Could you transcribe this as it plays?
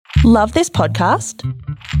Love this podcast?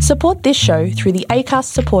 Support this show through the Acast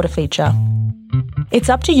supporter feature. It's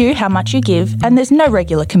up to you how much you give, and there's no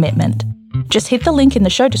regular commitment. Just hit the link in the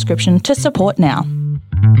show description to support now.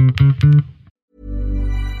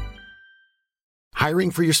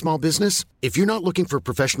 Hiring for your small business? If you're not looking for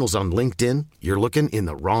professionals on LinkedIn, you're looking in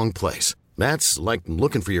the wrong place. That's like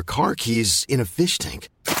looking for your car keys in a fish tank.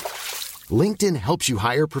 LinkedIn helps you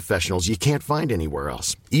hire professionals you can't find anywhere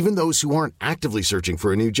else, even those who aren't actively searching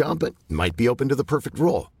for a new job but might be open to the perfect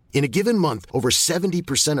role. In a given month, over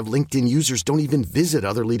 70% of LinkedIn users don't even visit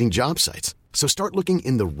other leading job sites. So start looking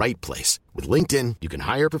in the right place. With LinkedIn, you can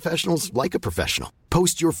hire professionals like a professional.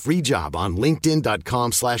 Post your free job on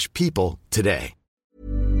linkedin.com/people today.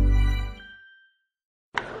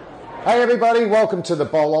 Hey everybody, welcome to the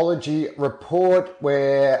Bowlology Report.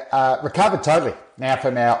 We're recovered totally now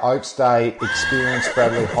from our Oaks Day experience,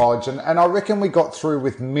 Bradley Hodge, and I reckon we got through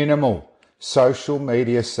with minimal social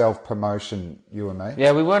media self-promotion, you and me.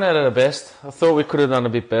 Yeah, we weren't at our best. I thought we could have done a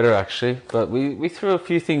bit better actually, but we threw a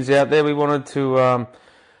few things out there. We wanted to,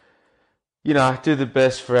 do the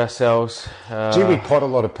best for ourselves. We pot a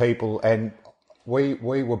lot of people, and we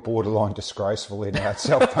were borderline disgraceful in our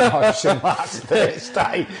self-promotion last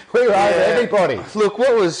Thursday. We were over everybody. Look,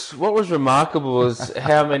 what was remarkable was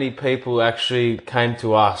how many people actually came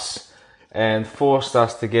to us and forced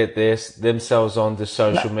us to get themselves onto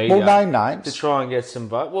social media. Well, name names. To try and get some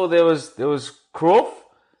vote. Well, there was Crawford.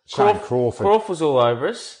 Shane Crawford. Crawford was all over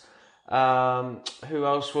us. Who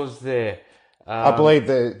else was there? I believe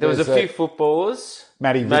there was a few footballers.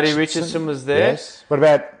 Matty Richardson was there. Yes. What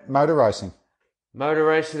about motor racing? Motor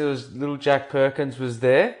racing, there was little Jack Perkins was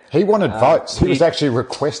there. He wanted votes. He was actually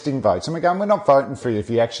requesting votes. And we're going, we're not voting for you if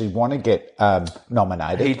you actually want to get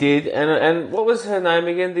nominated. He did. And what was her name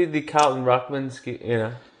again? The Carlton Ruckmans,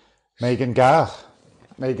 Megan Gale.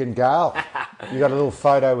 Megan Gale. You got a little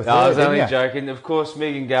photo with her, I was didn't only you? joking. Of course,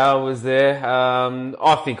 Megan Gale was there.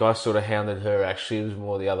 I think I sort of hounded her, actually. It was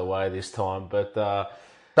more the other way this time. But I'll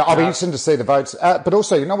be interested to see the votes. But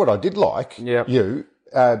also, you know what I did like? Yep.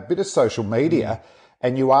 A bit of social media,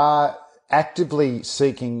 and you are actively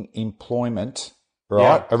seeking employment,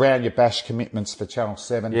 right, around your bash commitments for Channel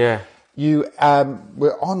 7. Yeah. You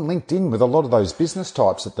were on LinkedIn with a lot of those business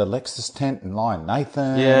types at the Lexus tent and Lion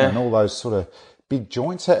Nathan and all those sort of big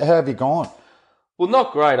joints. How have you gone? Well,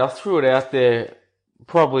 not great. I threw it out there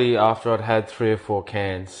probably after I'd had 3 or 4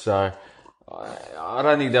 cans, so I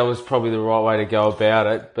don't think that was probably the right way to go about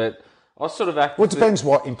it, but I sort of actively... Well, it depends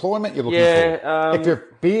what employment you're looking for. If you're a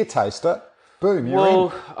beer taster, boom, you're in.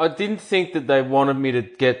 Well, I didn't think that they wanted me to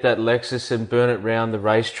get that Lexus and burn it round the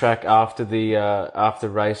racetrack after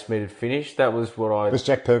race meet had finished. That was what I... Was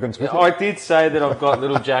Jack Perkins with you? I did say that I've got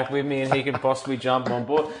little Jack with me and he can possibly jump on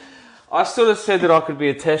board. I sort of said that I could be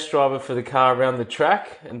a test driver for the car around the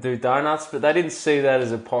track and do donuts, but they didn't see that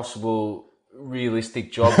as a possible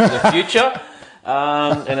realistic job for the future.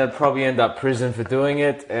 And I'd probably end up prison for doing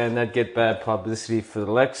it, and that'd get bad publicity for the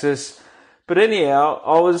Lexus. But anyhow,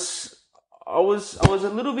 I was a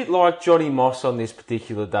little bit like Johnny Moss on this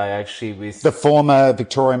particular day, actually, with the former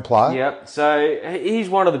Victorian player. Yep. So he's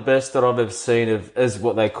one of the best that I've ever seen as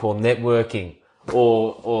what they call networking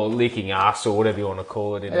or licking ass or whatever you want to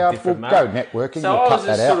call it in a different manner. Go networking. So we'll I cut was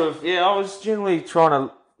that just out. I was generally trying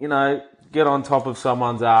to, get on top of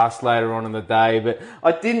someone's ass later on in the day, but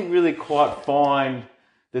I didn't really quite find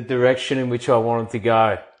the direction in which I wanted to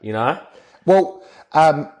go, Well,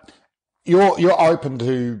 you're open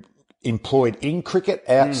to employed in cricket,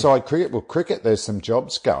 outside cricket. Well, cricket, there's some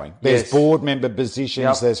jobs going. There's board member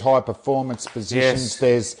positions, there's high performance positions,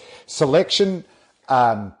 there's selection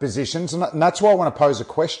positions, and that's why I want to pose a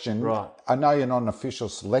question. Right. I know you're not an official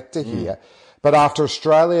selector here, but after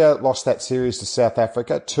Australia lost that series to South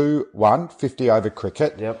Africa, 2-1, 50 over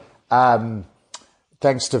cricket,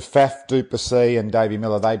 thanks to Faf du Plessis and Davey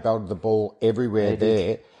Miller, they belted the ball everywhere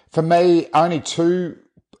there. For me, only 2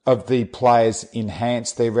 of the players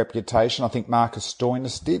enhanced their reputation. I think Marcus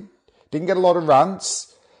Stoinis did. Didn't get a lot of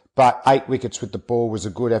runs, but 8 wickets with the ball was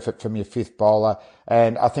a good effort from your 5th bowler.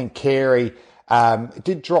 And I think Carey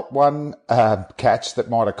did drop one catch that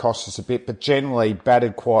might have cost us a bit, but generally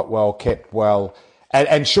batted quite well, kept well.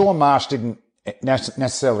 And Sean Marsh didn't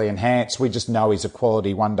necessarily enhance. We just know he's a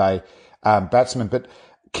quality one-day batsman. But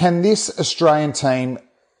can this Australian team,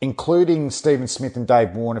 including Stephen Smith and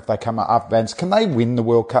Dave Warne, if they come up advanced, can they win the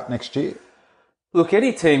World Cup next year? Look,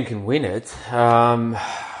 any team can win it.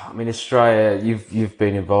 Australia, you've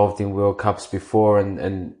been involved in World Cups before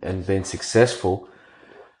and been successful.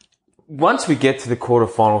 once we get to the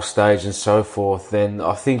quarterfinal stage and so forth, then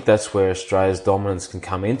I think that's where Australia's dominance can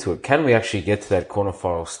come into it. Can we actually get to that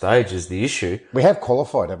quarterfinal stage is the issue. We have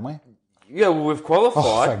qualified, haven't we? Yeah, well, we've qualified.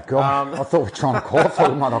 Oh, thank God. I thought we were trying to qualify.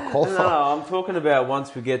 We might not qualify. No, I'm talking about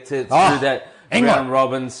once we get through that England. round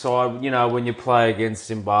robin side, when you play against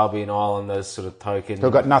Zimbabwe and Ireland, those sort of tokens.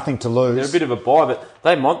 They've got nothing to lose. They're a bit of a buy, but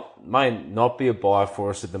they may not be a buy for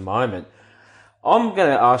us at the moment. I'm going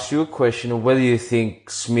to ask you a question of whether you think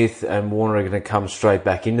Smith and Warner are going to come straight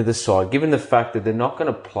back into the side, given the fact that they're not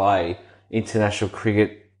going to play international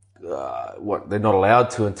cricket, they're not allowed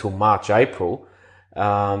to until March, April.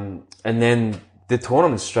 And then the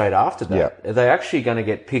tournament's straight after that. Are they actually going to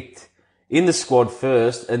get picked in the squad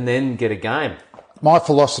first and then get a game? My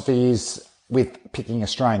philosophy is with picking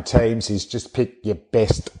Australian teams is just pick your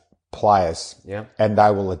best players and they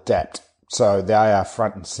will adapt. So they are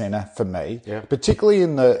front and centre for me, particularly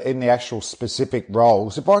in the actual specific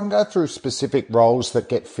roles. If I can go through specific roles that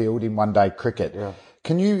get filled in one day cricket,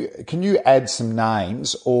 can you add some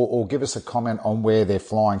names or give us a comment on where they're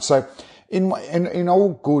flying? So in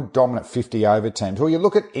all good dominant 50 over teams, well, you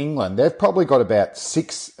look at England, they've probably got about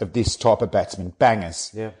 6 of this type of batsmen,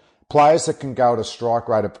 bangers. Yeah. Players that can go at a strike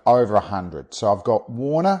rate of over 100. So I've got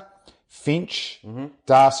Warner, Finch,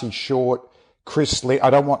 Darcy Short, Chris Lynn.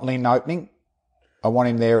 I don't want Lynn opening. I want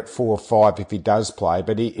him there at 4 or 5 if he does play,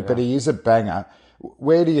 but he is a banger.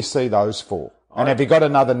 Where do you see those for? And have you got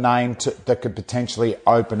another name that could potentially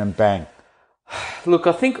open and bang? Look,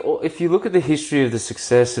 I think if you look at the history of the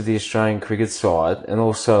success of the Australian cricket side and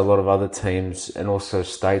also a lot of other teams and also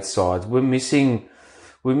state sides, we're missing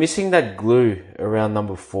that glue around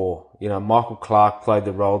number 4. Michael Clarke played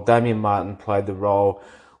the role. Damien Martin played the role.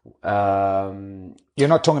 You're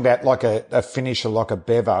not talking about like a finisher like a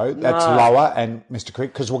Bevo. That's lower and Mr.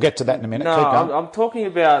 Cricket, because we'll get to that in a minute. No, Keep going. I'm talking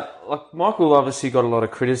about, like, Michael obviously got a lot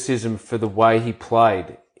of criticism for the way he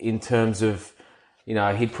played in terms of,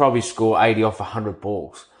 he'd probably score 80 off 100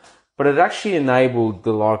 balls. But it actually enabled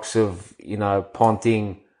the likes of,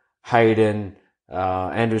 Ponting, Hayden,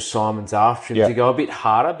 Andrew Simons after him to go a bit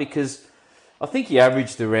harder, because I think he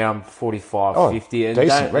averaged around 45, 50. And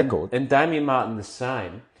decent record. And Damien Martin the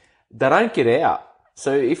same. They don't get out.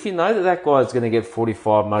 So if you know that guy's going to get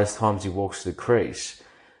 45 most times he walks to the crease,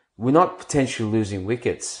 we're not potentially losing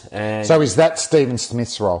wickets. And So is that Stephen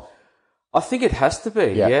Smith's role? I think it has to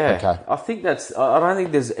be, Okay. I think I don't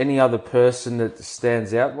think there's any other person that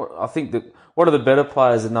stands out. I think that one of the better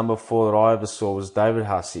players at number 4 that I ever saw was David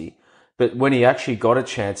Hussey. But when he actually got a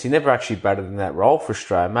chance, he never actually batted in that role for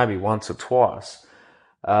Australia, maybe once or twice.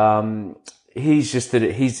 He's just that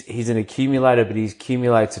he's an accumulator, but he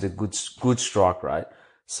accumulates at a good strike rate.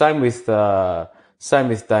 Same with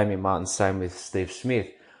Damien Martin, same with Steve Smith.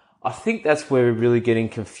 I think that's where we're really getting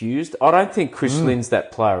confused. I don't think Chris Lynn's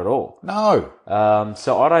that player at all. No.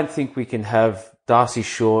 So I don't think we can have Darcy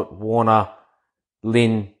Short, Warner,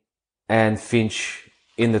 Lynn, and Finch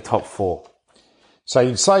in the top 4. So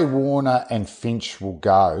you'd say Warner and Finch will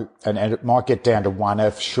go, and it might get down to one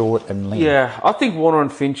of Short and Lynn. Yeah, I think Warner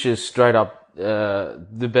and Finch is straight up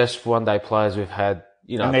the best one-day players we've had.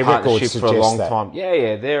 And their partnership records for a long suggest that. time.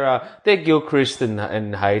 Yeah, they're Gilchrist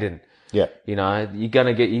and Hayden. Yeah. You're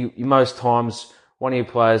going to get, most times, one of your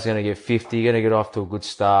players is going to get 50, you're going to get off to a good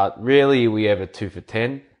start. Rarely are we ever 2 for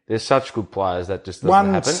 10. They're such good players that just doesn't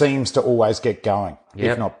happen. One seems to always get going,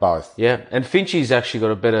 if not both. Yeah, and Finchie's actually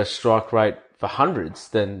got a better strike rate for hundreds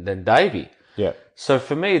than Davey. Yeah. So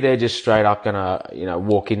for me, they're just straight up going to,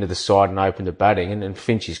 walk into the side and open the batting. And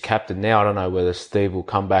Finchie's captain now. I don't know whether Steve will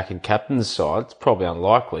come back and captain the side. It's probably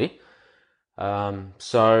unlikely.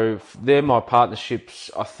 So they're my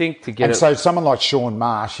partnerships, I think, to get And so someone like Sean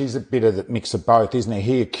Marsh, he's a bit of the mix of both, isn't he?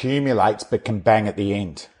 He accumulates but can bang at the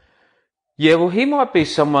end. Yeah, well, he might be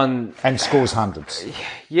someone... And scores hundreds.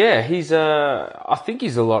 Yeah, I think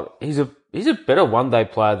he's a better one-day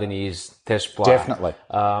player than he is test player. Definitely.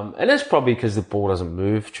 And that's probably because the ball doesn't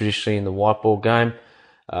move traditionally in the white ball game.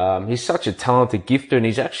 He's such a talented gifter, and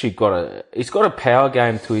he's actually got a power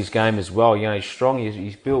game to his game as well. He's strong,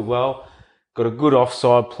 he's built well, got a good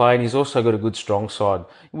offside play, and he's also got a good strong side.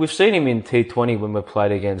 We've seen him in T20 when we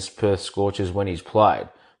played against Perth Scorchers when he's played.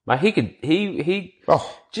 Mate, he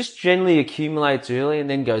just generally accumulates early and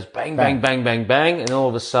then goes bang, bang, bang, bang, bang, and all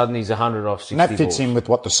of a sudden he's 100 off 60 And that fits balls. in with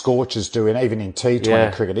what the Scorchers do, and even in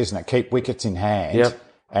T20 cricket, isn't it? Keep wickets in hand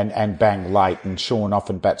and bang late, and Sean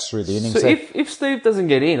often bats through the innings. So if Steve doesn't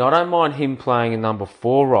get in, I don't mind him playing a number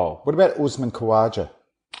 4 role. What about Usman Khawaja?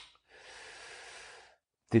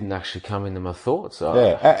 Didn't actually come into my thoughts.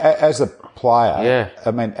 Yeah, as a player,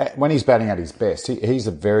 I mean, when he's batting at his best, he's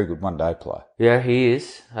a very good one-day player. Yeah, he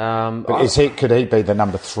is. But could he be the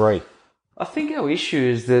number 3? I think our issue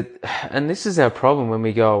is that, and this is our problem when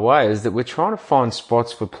we go away, is that we're trying to find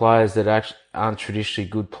spots for players that actually aren't traditionally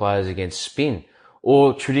good players against spin,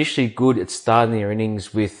 or traditionally good at starting their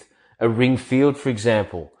innings with a ring field, for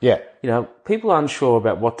example. Yeah. You know, people are unsure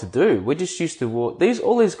about what to do. We're just used to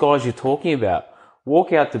all these guys you're talking about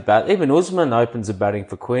walk out to bat. Even Usman opens the batting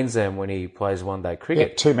for Queensland when he plays one-day cricket.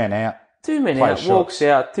 Yeah, 2 men out. 2 men out, walks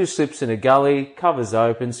out, 2 slips in a gully, covers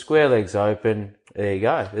open, square legs open. There you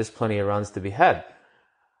go. There's plenty of runs to be had.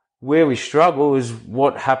 Where we struggle is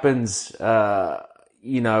what happens, we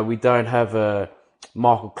don't have a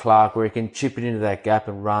Michael Clark where he can chip it into that gap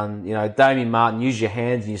and run. You know, Damien Martin, use your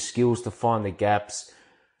hands and your skills to find the gaps.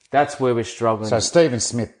 That's where we're struggling. So Stephen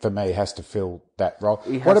Smith, for me, has to fill that role.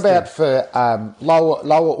 What about for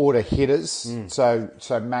lower order hitters? So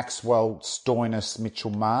Maxwell, Stoinis,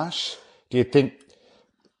 Mitchell Marsh. Do you think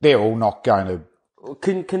they're all not going to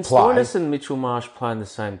Can play? Stoinis and Mitchell Marsh play in the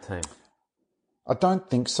same team? I don't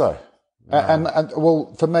think so. No. And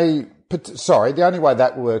well, for me, the only way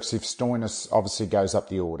that works if Stoinis obviously goes up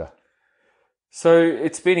the order. So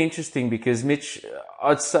it's been interesting because Mitch,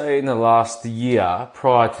 I'd say in the last year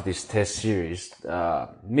prior to this test series,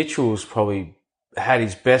 Mitchell's probably had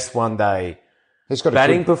his best one-day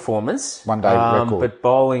batting performance. One-day record. But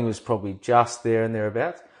bowling was probably just there and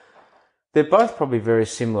thereabouts. They're both probably very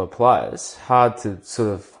similar players. Hard to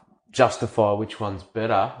sort of justify which one's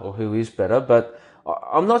better or who is better, but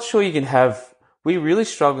I'm not sure you can have... We're really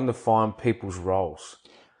struggling to find people's roles.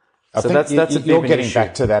 I think that's a big you're getting issue.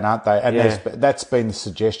 Back to that, aren't they? And that's been the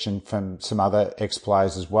suggestion from some other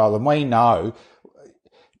ex-players as well. And we know,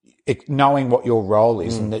 knowing what your role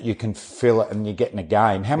is and that you can fill it and you get in a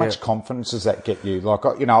game, how much confidence does that get you? Like,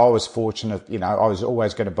 I was fortunate, I was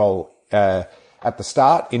always going to bowl at the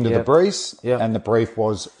start into the breeze, and the brief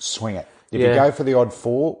was swing it. If you go for the odd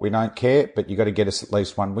 4, we don't care, but you got to get us at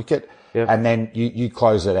least 1 wicket. Yep. And then you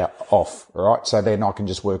close it off, all right? So then I can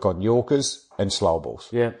just work on Yorkers and slow balls.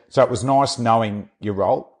 Yeah. So it was nice knowing your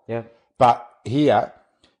role. Yeah. But here,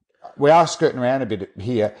 we are skirting around a bit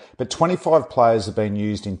here, but 25 players have been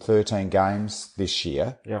used in 13 games this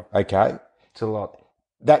year. Yeah. Okay. It's a lot.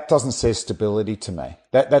 That doesn't say stability to me.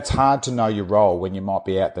 That's hard to know your role when you might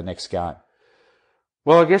be out the next game.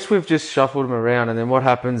 Well, I guess we've just shuffled them around, and then what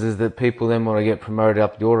happens is that people then want to get promoted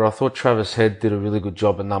up the order. I thought Travis Head did a really good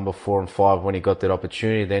job at number 4 and 5 when he got that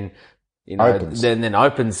opportunity. Then, opens. Then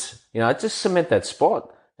opens. Just cement that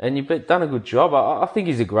spot, and you've done a good job. I think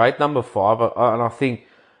he's a great number 5, and I think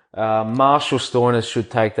Marshall Stoinis should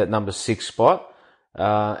take that number 6 spot,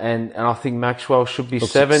 and I think Maxwell should be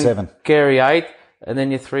 7, Carey 8, and then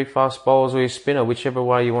your 3 fast bowlers or your spinner, whichever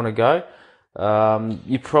way you want to go.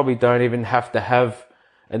 You probably don't even have to have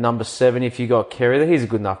a number 7 if you got Kerry. He's a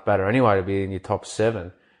good enough batter anyway to be in your top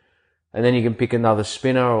 7. And then you can pick another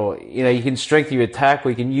spinner, or, you can strengthen your attack.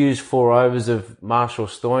 We can use 4 overs of Marshall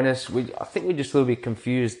Stoinis. I think we're just a little bit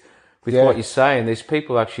confused with what you're saying. These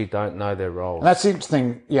people actually don't know their roles. And that's the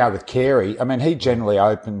interesting, with Carey. I mean, he generally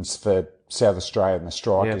opens for South Australia and the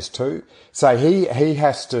strikers too. So he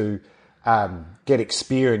has to, get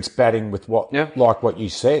experience batting with like what you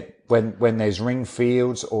said. When there's ring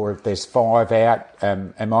fields or if there's 5 out,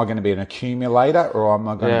 am I going to be an accumulator or am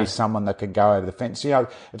I going to be someone that can go over the fence?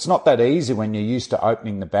 It's not that easy when you're used to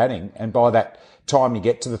opening the batting, and by that time you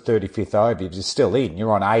get to the 35th over, if you're still in,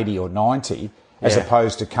 you're on 80 or 90 as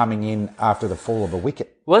opposed to coming in after the fall of a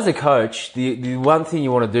wicket. Well, as a coach, the one thing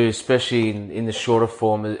you want to do, especially in the shorter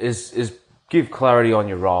form, is give clarity on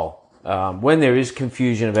your role. When there is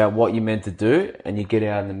confusion about what you're meant to do and you get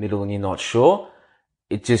out in the middle and you're not sure,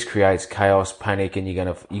 it just creates chaos, panic, and you're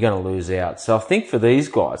gonna lose out. So I think for these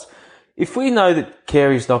guys, if we know that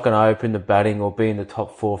Carey's not going to open the batting or be in the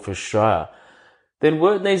top 4 for Australia, then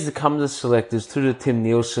word needs to come to the selectors, to the Tim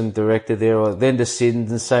Nielsen director there, or then to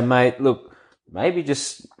Siddons and say, mate, look, maybe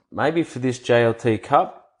for this JLT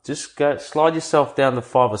Cup, just slide yourself down to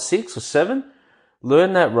 5 or 6 or 7,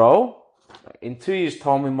 learn that role. In 2 years'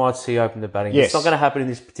 time, we might see you open the batting. Yes. It's not going to happen in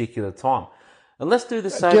this particular time. And let's do the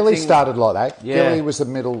same Gilly thing. Started like that. Yeah. Gilly was a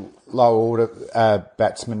lower order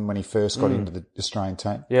batsman when he first got into the Australian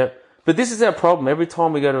team. Yeah. But this is our problem. Every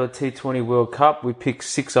time we go to a T20 World Cup, we pick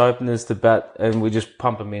 6 openers to bat and we just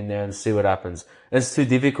pump them in there and see what happens. And it's too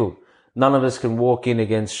difficult. None of us can walk in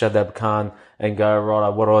against Shadab Khan and go, right,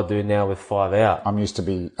 what do I do now with 5 out? I used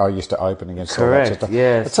to open against Correct,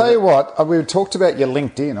 yeah. I'll tell you what, we talked about your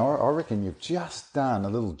LinkedIn. I reckon you've just done a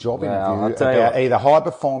little job interview about either high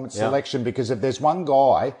performance selection, because if there's one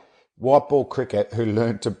guy, white ball cricket, who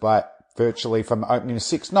learned to bat virtually from opening to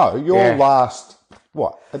 6, last,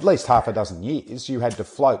 at least half a dozen years, you had to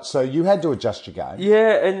float. So you had to adjust your game.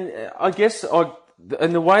 Yeah, and I guess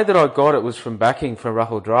And the way that I got it was from backing from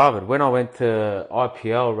Rahul Dravid. When I went to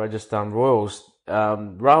IPL, Rajasthan Royals,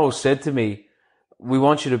 Rahul said to me, "We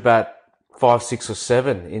want you to bat 5, 6 or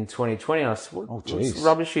 7 in 2020. I said, what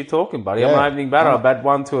rubbish are you talking, buddy? I'm an opening batter. I bat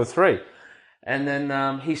 1, 2 or 3. And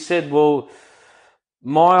then he said, well,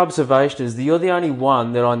 my observation is that you're the only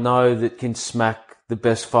one that I know that can smack the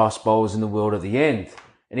best fast bowlers in the world at the end.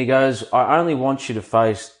 And he goes, I only want you to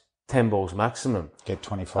face 10 balls maximum. Get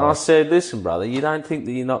 25. And I said, listen, brother, you don't think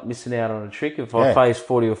that you're not missing out on a trick? If I face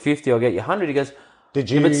 40 or 50, I'll get you 100. He goes,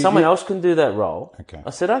 but someone else can do that role. Okay. I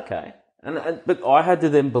said, okay. But I had to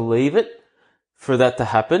then believe it for that to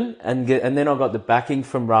happen. And then I got the backing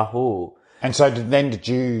from Rahul. And so did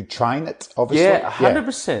you train it, obviously? Yeah,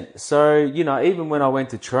 100%. So, even when I went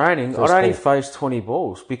to training, I'd only face 20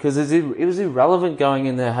 balls because it was irrelevant going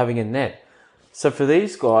in there having a net. So for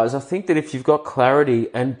these guys, I think that if you've got clarity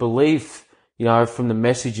and belief, from the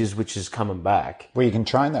messages which is coming back. Well, you can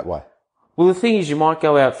train that way. Well, the thing is, you might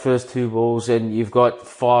go out first 2 balls and you've got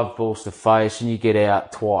 5 balls to face and you get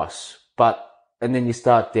out twice. And then you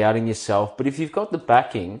start doubting yourself. But if you've got the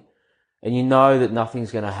backing and you know that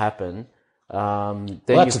nothing's going to happen, then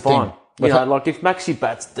you're fine. Like if Maxi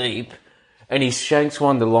bats deep and he shanks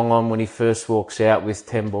one to long on when he first walks out with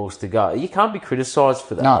 10 balls to go, you can't be criticised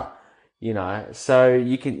for that. No. So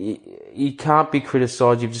you can't be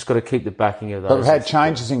criticised. You've just got to keep the backing of those. But we've had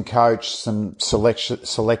changes in coach, some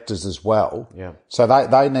selectors as well. Yeah. So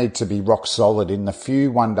they need to be rock solid in the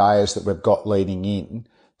few one-dayers that we've got leading in,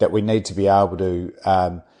 that we need to be able to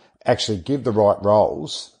actually give the right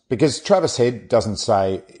roles. Because Travis Head doesn't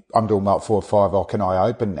say, I'm doing well at 4 or 5, or can I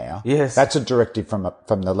open now? Yes. That's a directive from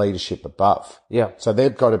the leadership above. Yeah. So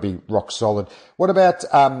they've got to be rock solid. What about,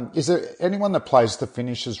 is there anyone that plays the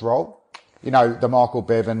finisher's role? The Michael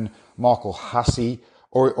Bevan, Michael Hussey,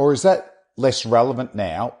 or is that less relevant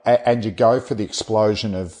now? And you go for the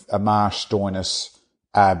explosion of Marsh, Stoinis,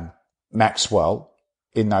 Maxwell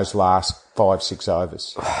in those last 5, 6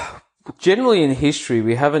 overs? Generally in history,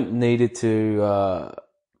 we haven't needed to,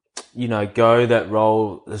 go that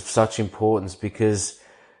role of such importance because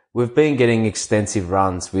we've been getting extensive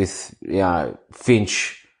runs with,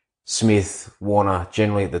 Finch, Smith, Warner,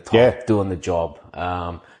 generally at the top, doing the job.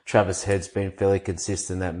 Travis Head's been fairly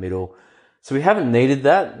consistent in that middle. So we haven't needed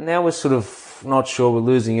that. Now we're sort of not sure. We're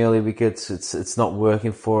losing early wickets. It's not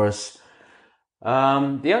working for us.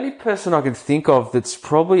 The only person I can think of that's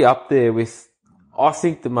probably up there with, I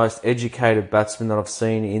think, the most educated batsman that I've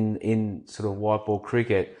seen in sort of white ball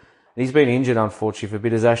cricket, and he's been injured unfortunately for a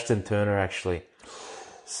bit, is Ashton Turner actually.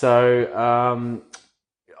 So,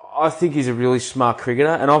 I think he's a really smart cricketer,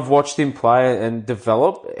 and I've watched him play and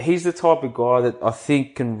develop. He's the type of guy that I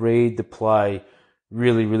think can read the play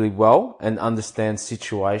really, really well and understand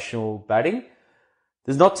situational batting.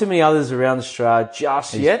 There's not too many others around Australia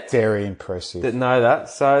yet. Very impressive. That know that.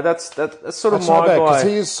 So that's sort of my guy. Because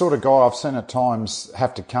he is the sort of guy I've seen at times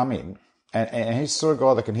have to come in, and he's the sort of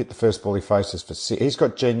guy that can hit the first ball he faces for 6. He's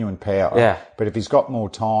got genuine power. Yeah. But if he's got more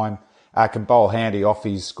time, can bowl handy off,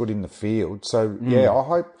 he's good in the field. So, I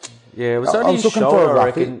hope... Yeah, it was only his shoulder, I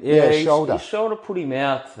reckon. His shoulder. His shoulder put him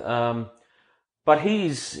out. But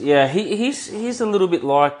he's a little bit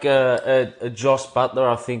like a Joss Butler,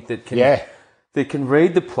 I think, that can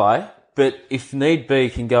read the play, but if need be,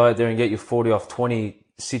 can go out there and get your 40 off 20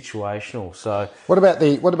 situational. So what about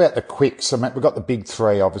the quicks? I mean, we've got the big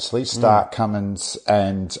 3, obviously, Stark, Cummins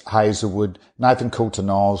and Hazelwood. Nathan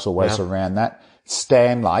Coulter-Niles always around that.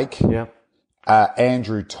 Stan Lake. Yeah.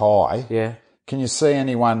 Andrew Tye. Yeah. Can you see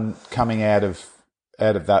anyone coming out of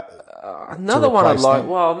that? Another one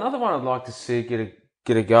I'd like to see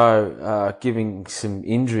get a go, giving some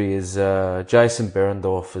injury is Jason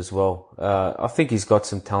Behrendorff as well. I think he's got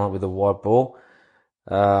some talent with a white ball.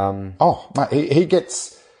 Mate, he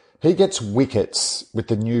gets wickets with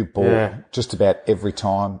the new ball just about every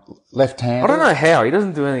time. Left-handed. I don't know how. He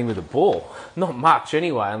doesn't do anything with the ball. Not much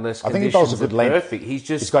anyway, unless I think he bowls a good length. Perfect.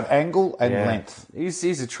 He's got angle and length.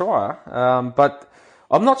 He's a trier. But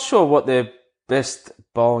I'm not sure what their best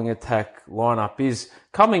bowling attack lineup is.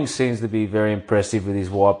 Cummings seems to be very impressive with his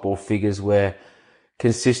white ball figures where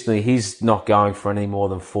consistently he's not going for any more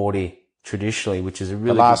than 40 traditionally, which is a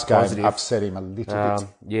really the last good positive. game upset him a little bit.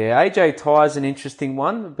 Yeah, AJ Ty's an interesting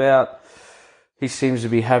one. He seems to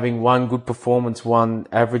be having one good performance, one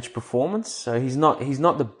average performance. So he's not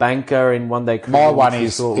the banker in one day cricket. My one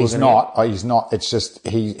is he's not. It's just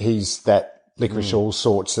he's that licorice all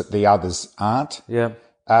sorts that the others aren't. Yeah.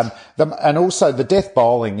 And also the death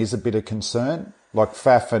bowling is a bit of concern. Like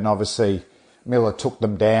Faf and obviously Miller took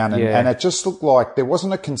them down, and it just looked like there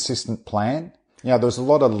wasn't a consistent plan. There was a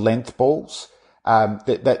lot of length balls.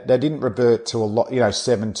 That they didn't revert to a lot,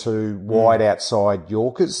 7-2 wide outside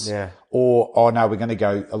Yorkers. Yeah. Or, no, we're going to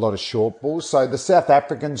go a lot of short balls. So the South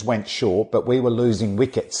Africans went short, but we were losing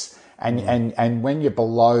wickets. And when you're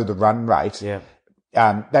below the run rate,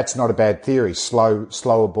 that's not a bad theory.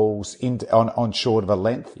 Slower balls on short of a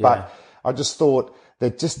length. Yeah. But I just thought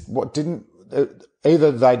that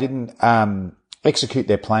either they didn't execute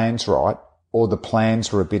their plans right, or the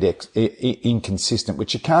plans were a bit inconsistent,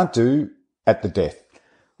 which you can't do at the death.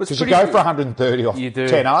 Because you go for 130 off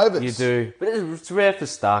 10 overs. You do. But it's rare for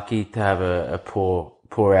Starkey to have a poor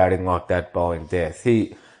outing like that bowling death.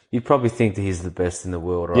 You'd probably think that he's the best in the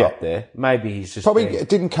world or up there. Maybe he's just... Probably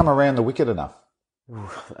didn't come around the wicket enough.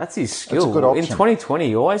 That's his skill. That's a good option. In 2020,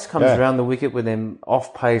 he always comes around the wicket with them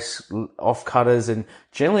off-pace, off-cutters, and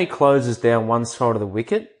generally closes down one side of the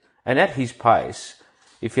wicket. And at his pace,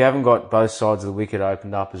 if you haven't got both sides of the wicket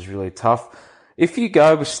opened up, is really tough. If you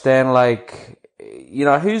go with Stanlake,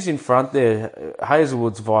 who's in front there?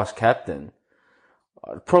 Hazelwood's vice-captain.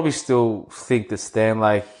 I'd probably still think that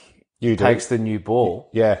Stanlake takes the new ball.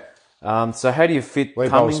 Yeah. So how do you fit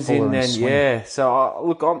Cummings in then? Yeah. So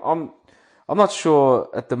look, I'm not sure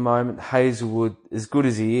at the moment Hazelwood, as good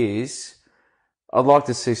as he is, I'd like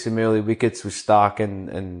to see some early wickets with Stark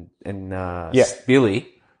and Billy.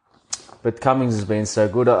 But Cummings has been so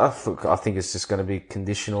good. I think it's just going to be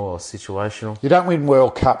conditional or situational. You don't win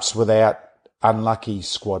World Cups without unlucky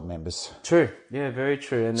squad members. True. Yeah, very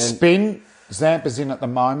true. And then spin, Zampa's in at the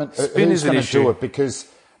moment. Spin is an issue. Who's going to do it? Because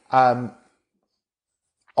I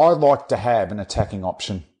like to have an attacking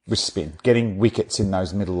option with spin, getting wickets in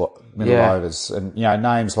those middle overs. And,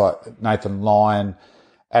 names like Nathan Lyon,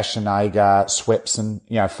 Ashton Agar, Swepson,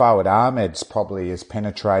 Fawad Ahmed's probably as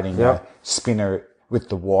penetrating a spinner with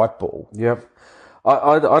the white ball. Yep.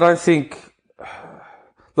 I don't think...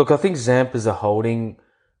 Look, I think Zampa's a holding...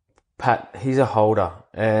 Pat, he's a holder,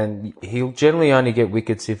 and he'll generally only get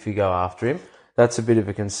wickets if you go after him. That's a bit of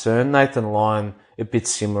a concern. Nathan Lyon, a bit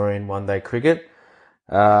similar in one-day cricket.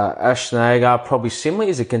 Ashton Agar, probably similar.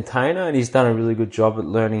 He's a container, and he's done a really good job at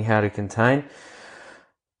learning how to contain.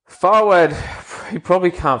 Fawad, he probably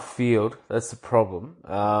can't field. That's the problem.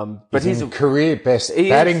 But he's in career best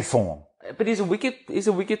batting form. But he's a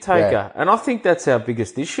wicket taker. And I think that's our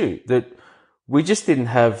biggest issue, that we just didn't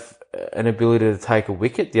have an ability to take a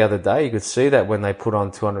wicket the other day. You could see that when they put on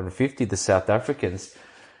 250, the South Africans.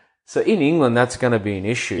 So in England, that's going to be an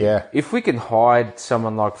issue. Yeah. If we can hide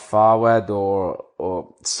someone like Fawad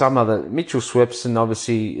or some other... Mitchell Swepson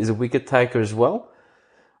obviously is a wicket taker as well.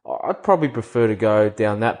 I'd probably prefer to go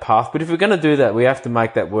down that path. But if we're going to do that, we have to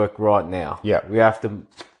make that work right now. Yeah. We have to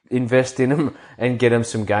invest in them and get them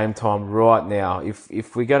some game time right now.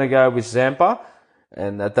 If we're going to go with Zampa,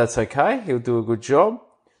 and that's okay, he'll do a good job.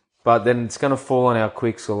 But then it's going to fall on our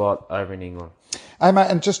quicks a lot over in England. Hey,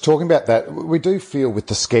 mate, and just talking about that, we do feel with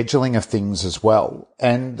the scheduling of things as well.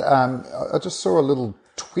 And I just saw a little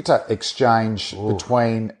Twitter exchange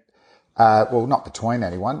between, not between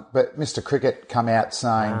anyone, but Mr. Cricket come out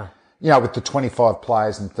saying, with the 25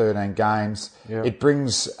 players in 13 games, it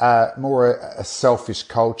brings more a selfish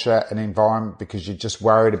culture and environment because you're just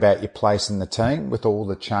worried about your place in the team with all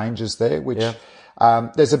the changes there, which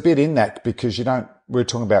there's a bit in that because we were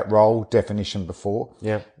talking about role definition before.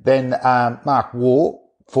 Yeah. Then Mark Waugh,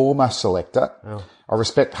 former selector. Oh. I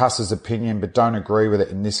respect Huss's opinion, but don't agree with it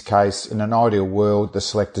in this case. In an ideal world, the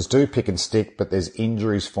selectors do pick and stick, but there's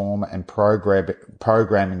injuries, form, and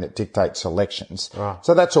programming that dictate selections. Right.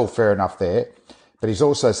 So that's all fair enough there. But he's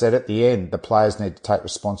also said at the end, the players need to take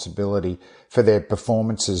responsibility for their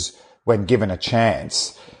performances when given a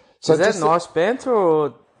chance. So is that nice banter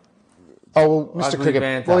or... Oh, well, Mr. Cricket...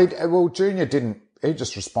 Banter? Junior didn't... He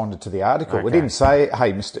just responded to the article. Okay. We didn't say,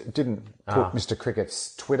 hey, didn't put Mr.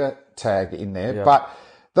 Cricket's Twitter tag in there. Yeah. But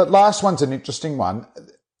the last one's an interesting one.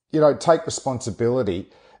 Take responsibility.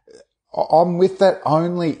 I'm with that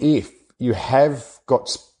only if you have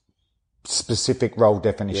got specific role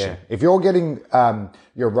definition. Yeah. If you're getting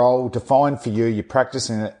your role defined for you, you're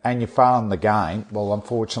practicing it, and you're failing the game, well,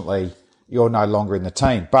 unfortunately, you're no longer in the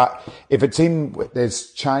team. But if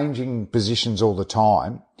there's changing positions all the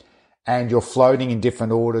time, and you're floating in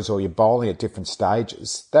different orders or you're bowling at different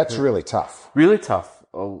stages, that's really tough. Really tough.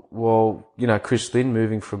 Well, Chris Lynn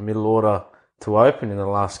moving from middle order to open in the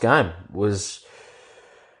last game was,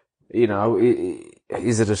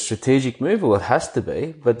 is it a strategic move? Well, it has to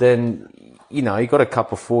be. But then, you got a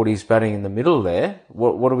couple of 40s batting in the middle there.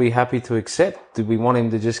 What are we happy to accept? Did we want him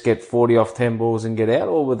to just get 40 off 10 balls and get out,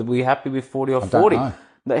 or were we happy with 40 off 40?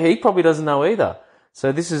 No, he probably doesn't know either.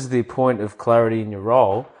 So this is the point of clarity in your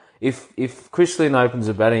role. If Chris Lynn opens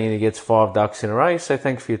a batting and he gets 5 ducks in a row, you say,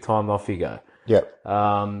 thanks for your time, off you go. Yep.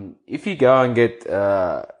 If you go and get,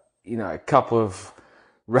 a couple of,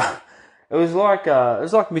 it was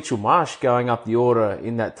like Mitchell Marsh going up the order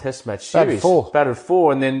in that Test match series. Batted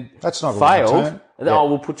four, and then that's not failed. And then,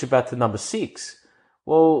 we'll put you back to number 6.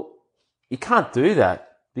 Well, you can't do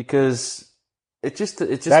that because it just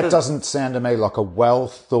that doesn't sound to me like a well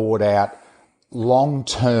thought out, long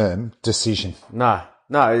term decision. No.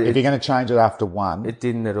 If you're going to change it after one, it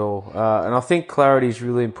didn't at all. And I think clarity is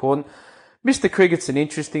really important. Mr. Cricket's an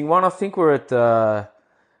interesting one. I think we're at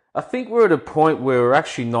a point where we're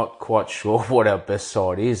actually not quite sure what our best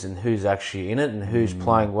side is and who's actually in it and who's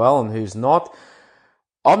playing well and who's not.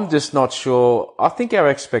 I'm just not sure. I think our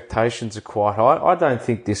expectations are quite high. I don't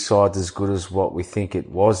think this side's as good as what we think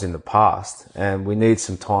it was in the past, and we need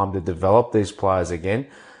some time to develop these players again.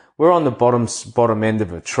 We're on the bottom end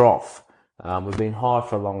of a trough. We've been high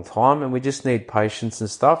for a long time, and we just need patience and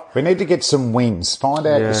stuff. We need to get some wins. Find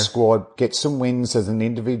out your squad, get some wins as an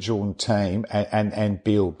individual and team, and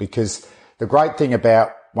build. Because the great thing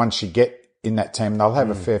about once you get in that team, they'll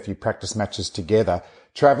have a fair few practice matches together.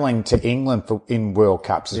 Travelling to England in World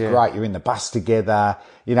Cups is great. You're in the bus together.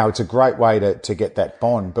 It's a great way to get that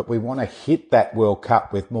bond. But we want to hit that World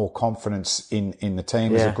Cup with more confidence in the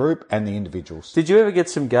team as a group and the individuals. Did you ever get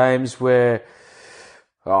some games where,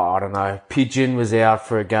 I don't know, Pigeon was out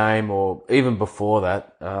for a game, or even before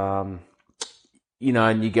that, and you're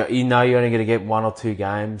only going to get 1 or 2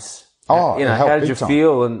 games? Oh, how did you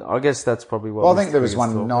feel? And I guess that's probably what. Well, I think there was one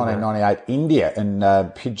in 1998 India,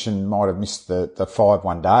 and Pigeon might have missed the 5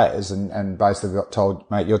 one-dayers, and basically got told,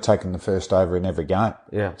 mate, you're taking the first over in every game.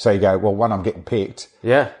 Yeah. So you go, well, 1, I'm getting picked.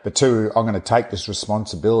 Yeah. But 2, I'm going to take this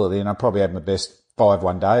responsibility, and I probably had my best 5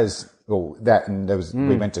 one-dayers. Well, that, and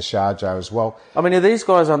we went to Sharjah as well. I mean, are these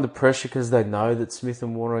guys under pressure because they know that Smith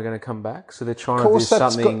and Warner are going to come back? So they're trying to do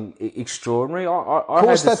something extraordinary? Of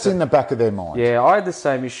course, that's in the back of their mind. Yeah, I had the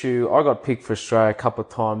same issue. I got picked for Australia a couple of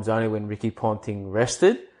times only when Ricky Ponting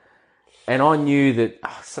rested. And I knew that,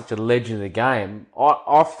 such a legend of the game,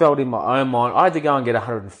 I felt in my own mind, I had to go and get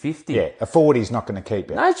 150. Yeah, a 40's not going to keep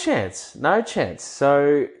you. No chance.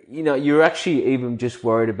 So, you're actually even just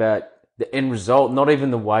worried about the end result, not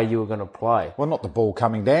even the way you were going to play. Well, not the ball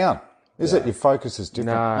coming down, is it? Your focus is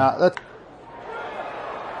different. No.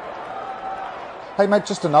 Hey, mate,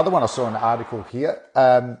 just another one. I saw an article here.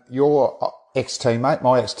 Your my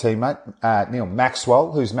ex-teammate, Neil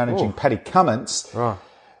Maxwell, who's managing Paddy Cummins. Right.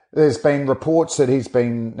 There's been reports that he's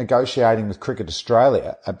been negotiating with Cricket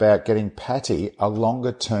Australia about getting Patty a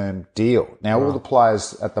longer-term deal. Now, all the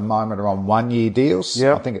players at the moment are on 1-year deals.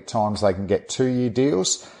 Yep. I think at times they can get 2-year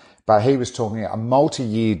deals. But he was talking a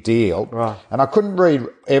multi-year deal. Right. And I couldn't read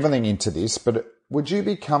everything into this, but would you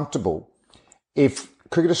be comfortable if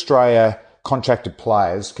Cricket Australia contracted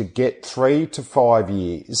players could get 3 to 5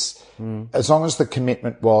 years, as long as the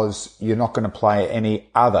commitment was you're not going to play any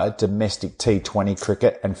other domestic T20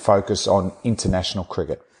 cricket and focus on international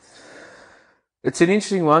cricket? It's an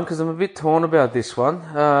interesting one because I'm a bit torn about this one.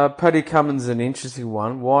 Paddy Cummins is an interesting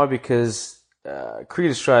one. Why? Because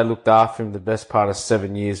Cricket Australia looked after him the best part of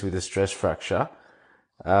 7 years with a stress fracture.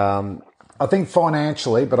 I think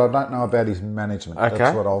financially, but I don't know about his management. Okay.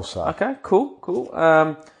 That's what I'll say. Okay, cool.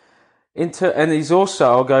 And he's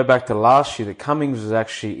also, I'll go back to last year, that Cummings was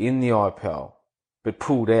actually in the IPL, but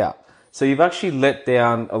pulled out. So you've actually let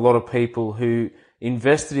down a lot of people who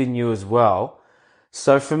invested in you as well.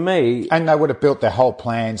 So for me... And they would have built their whole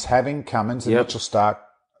plans having Cummins, and Mitchell Starc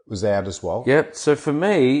was out as well. Yep. So for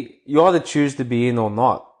me, you either choose to be in or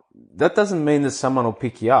not. That doesn't mean that someone will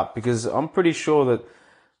pick you up, because I'm pretty sure that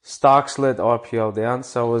Stark's let IPL down.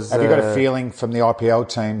 So was. Have you got a feeling from the IPL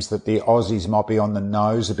teams that the Aussies might be on the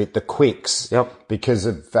nose a bit, the quicks, because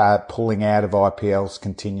of pulling out of IPLs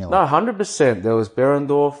continually? No, 100%. There was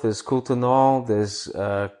Berendorf, there's Coulter-Nile, there's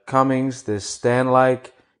Cummings, there's Stanlake,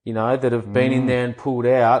 that have been in there and pulled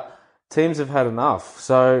out. Teams have had enough.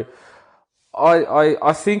 So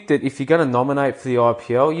I think that if you're going to nominate for the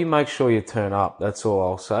IPL, you make sure you turn up. That's all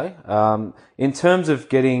I'll say. In terms of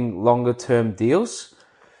getting longer term deals,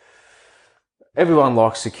 everyone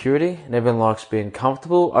likes security and everyone likes being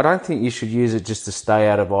comfortable. I don't think you should use it just to stay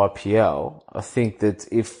out of IPL. I think that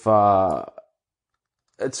if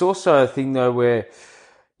it's also a thing though where,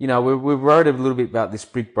 we're worried a little bit about this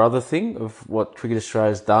Big Brother thing of what Cricket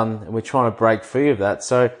Australia's done, and we're trying to break free of that.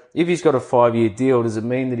 So if he's got a 5-year deal, does it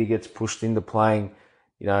mean that he gets pushed into playing,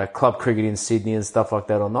 club cricket in Sydney and stuff like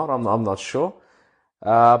that or not? I'm not sure.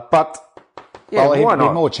 But yeah, well, why he'd not?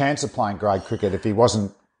 be more chance of playing grade cricket if he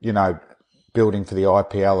wasn't, building for the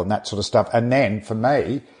IPL and that sort of stuff. And then for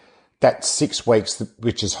me, that 6 weeks,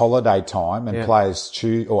 which is holiday time, and players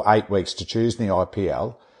choose, or 8 weeks to choose in the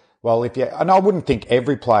IPL, Well, and I wouldn't think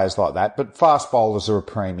every player's like that, but fast bowlers are a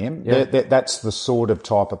premium. Yeah. That's the sort of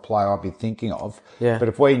type of player I'd be thinking of. Yeah. But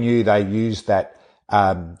if we knew they used that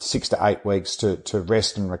 6 to 8 weeks to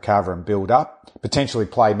rest and recover and build up, potentially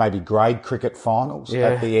play maybe grade cricket finals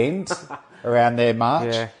at the end around their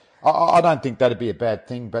March. Yeah. I don't think that'd be a bad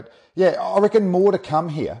thing. But yeah, I reckon more to come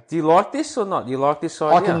here. Do you like this or not? Do you like this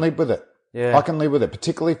idea? I can live with it. Yeah. I can live with it,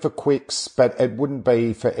 particularly for quicks, but it wouldn't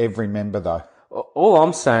be for every member though. All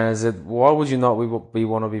I'm saying is that why would you not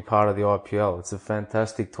want to be part of the IPL? It's a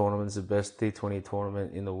fantastic tournament. It's the best T20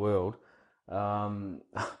 tournament in the world.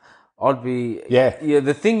 I'd be... Yeah,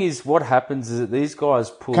 the thing is, what happens is that these guys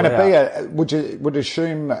pull out. Can it be would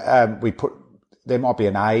assume there might be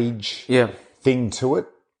an age thing to it?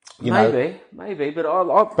 Maybe, but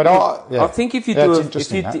I think if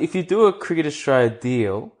you do a Cricket Australia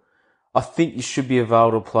deal, I think you should be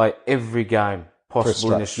available to play every game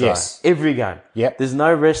possible in Australia. Yes. Every game. Yep. There's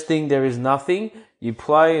no resting. There is nothing. You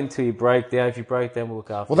play until you break down. If you break down, we'll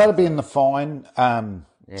look after you. Well, that'll be in the fine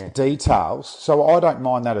details. So I don't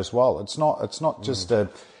mind that as well. It's not just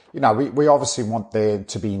we obviously want there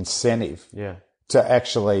to be incentive to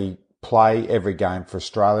actually play every game for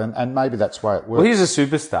Australia, and maybe that's why it works. Well, he's a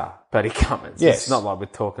superstar, Paddy Cummins. Yes. It's not like we're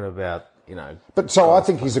talking about, But so I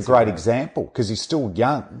think he's a great example because he's still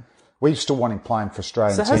young. We still want him playing for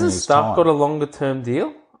Australia in 10 years' time. So hasn't Stuff got a longer-term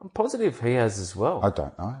deal? I'm positive he has as well. I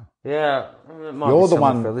don't know. Yeah. You're the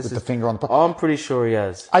one with the finger on the... I'm pretty sure he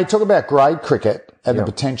has. Hey, talk about grade cricket and the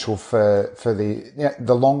potential for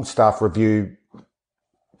the Longstaff review.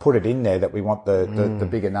 Put it in there that we want the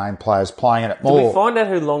bigger name players playing it more. Did we find out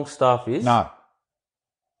who Longstaff is? No.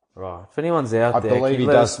 Right. If anyone's out I there, believe can you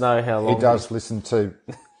let us know how long he does listen to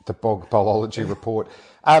the Bog Bowlology report.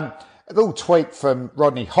 A little tweet from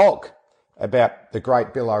Rodney Hogg about the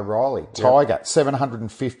great Bill O'Reilly. Tiger,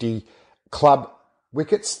 750 club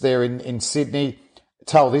wickets there in Sydney.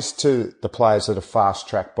 Tell this to the players that are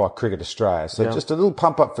fast-tracked by Cricket Australia. So just a little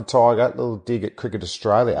pump up for Tiger, a little dig at Cricket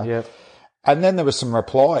Australia. Yep. And then there were some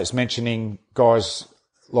replies mentioning guys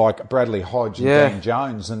like Bradley Hodge and Dean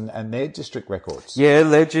Jones and their district records. Yeah,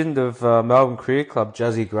 legend of Melbourne Cricket Club,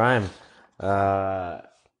 Juzzy Graham.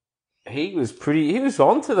 He was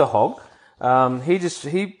on to the Hog. He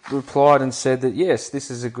replied and said that, yes, this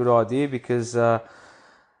is a good idea because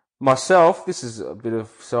myself, this is a bit of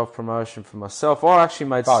self-promotion for myself. I actually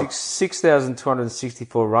made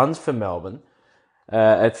 6,264 runs for Melbourne.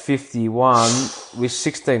 At 51 with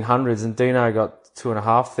 1600s, and Dino got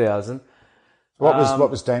 2,500. What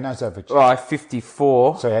was Dino's average?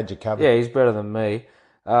 54. So he had you covered. Yeah, he's better than me.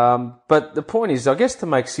 But the point is, I guess to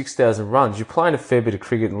make 6,000 runs, you're playing a fair bit of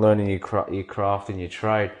cricket and learning your craft and your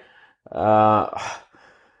trade.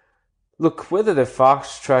 Look, whether they're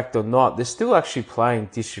fast-tracked or not, they're still actually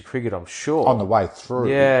playing district cricket, I'm sure. On the way through.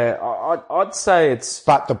 Yeah, I'd say it's...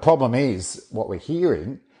 But the problem is, what we're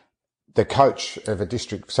hearing... The coach of a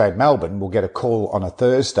district, say Melbourne, will get a call on a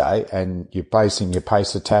Thursday and you're basing your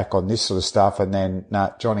pace attack on this sort of stuff and then,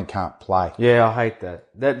 Johnny can't play. Yeah, I hate that.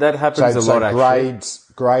 That happens a lot, actually.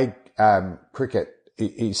 Grade cricket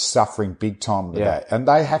is suffering big time with that. And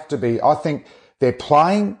they have to be, I think they're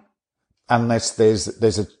playing unless there's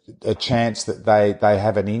a chance that they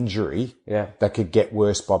have an injury that could get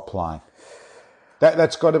worse by playing.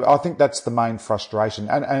 That's got to, I think that's the main frustration.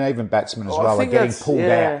 And even batsmen as well are getting pulled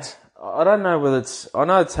out. I don't know whether I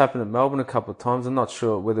know it's happened at Melbourne a couple of times. I'm not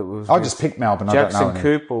sure whether it was... I just picked Melbourne. Jackson I don't know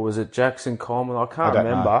Cooper, or was it Jackson Coleman? I can't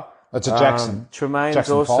remember. Know. It's a Jackson. Tremaine's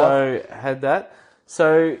Jackson also had that.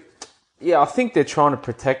 So, I think they're trying to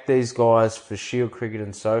protect these guys for Shield cricket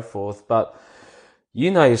and so forth. But you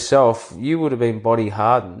know yourself, you would have been body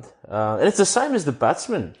hardened. And it's the same as the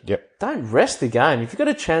batsman. Yep. Don't rest the game. If you've got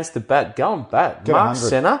a chance to bat, go and bat. Get Mark 100.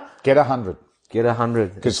 centre. Get 100. Get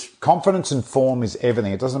 100. Because confidence and form is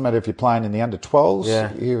everything. It doesn't matter if you're playing in the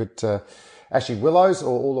under-12s here at Ashley Willows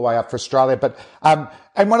or all the way up for Australia. But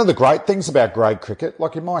and one of the great things about grade cricket,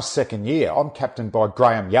 like in my second year, I'm captained by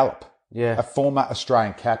Graham Yallop, a former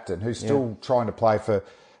Australian captain who's still trying to play for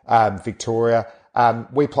Victoria.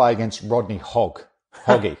 We play against Rodney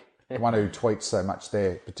Hoggy. The one who tweets so much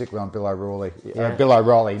there, particularly on Bill O'Reilly. Bill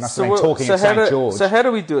O'Reilly, he must have been talking at St. George. So how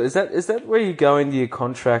do we do it? Is that where you go into your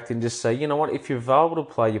contract and just say, you know what, if you're available to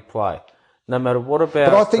plplay, you play. No matter what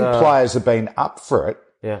about... But I think players have been up for it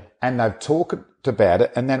and they've talked about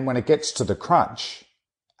it, and then when it gets to the crunch,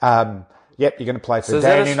 you're going to play for Dandenong. So is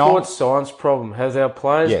that a sports science problem? Has our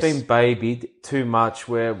players been babied too much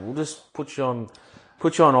where we'll just put you on...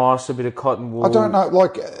 Put you on ice, a bit of cotton wool. I don't know,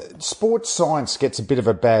 like, sports science gets a bit of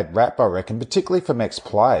a bad rap, I reckon, particularly from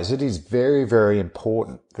ex-players. It is very, very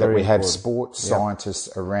important that we have sports scientists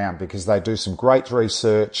around because they do some great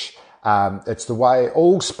research. It's the way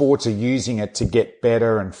all sports are using it to get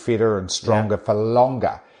better and fitter and stronger for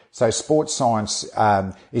longer. So sports science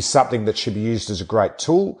is something that should be used as a great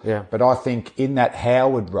tool. Yeah. But I think in that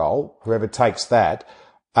Howard role, whoever takes that,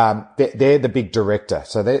 they're the big director.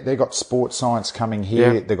 So they've got sports science coming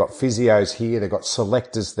here. They've got physios here. They've got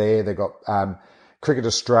selectors there. They've got Cricket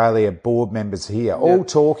Australia board members here, all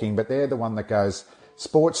talking, but they're the one that goes,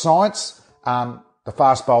 sports science, the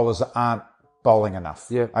fast bowlers aren't bowling enough.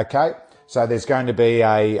 Yeah. Okay? So there's going to be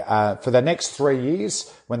for the next 3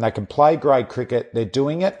 years, when they can play grade cricket, they're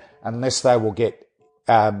doing it unless they will get,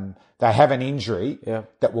 they have an injury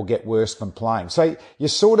that will get worse than playing. So you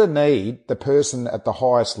sort of need the person at the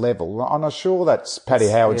highest level. I'm not sure that's Paddy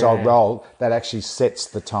Howard's old role that actually sets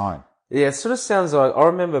the tone. Yeah, it sort of sounds like, I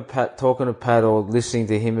remember talking to Pat or listening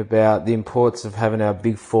to him about the importance of having our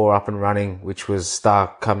big four up and running, which was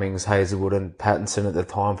Stark, Cummings, Hazelwood and Pattinson at the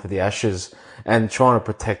time for the Ashes, and trying to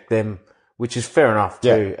protect them, which is fair enough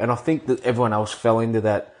too. And I think that everyone else fell into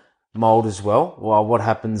that mould as well. Well, what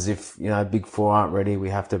happens if, big four aren't ready? We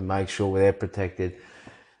have to make sure they're protected.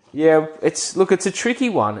 Yeah, it's a tricky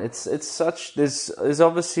one. It's such, there's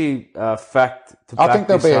obviously fact to back I think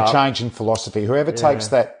there'll this be up. a change in philosophy. Whoever takes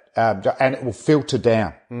that, and it will filter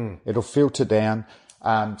down. It'll filter down.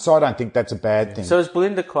 So I don't think that's a bad thing. So is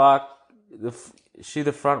Belinda Clark, is she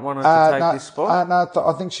the front one to take this spot? No,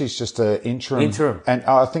 I think she's just an interim. And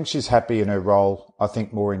I think she's happy in her role, I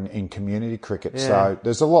think more in community cricket. Yeah. So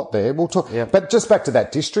there's a lot there. We'll talk. Yeah. But just back to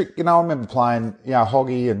that district, I remember playing,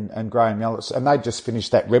 Hoggy and Graham Yellis, and they just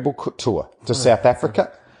finished that Rebel tour to South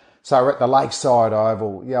Africa. So we're at the Lakeside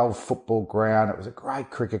Oval, the old football ground. It was a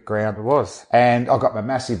great cricket ground. It was. And I got my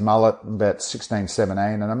massive mullet about 16, 17.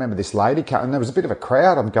 And I remember this lady came, and there was a bit of a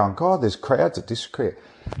crowd. I'm going, God, there's crowds at district cricket.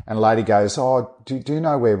 And a lady goes, do you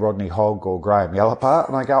know where Rodney Hogg or Graham Yellop are?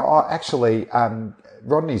 And I go, actually,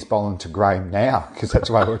 Rodney's bowling to Graham now, because that's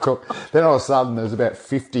the way we're talking. Then all of a sudden, there's about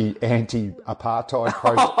 50 anti-apartheid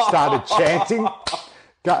pros started chanting,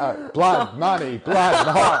 blood, money,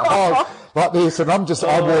 Hogg. Like this, and I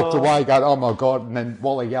walked away going, oh my God, and then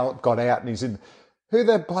Wally Yallop got out and he's in, who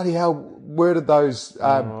the bloody hell worded those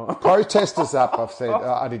protesters up? I've said,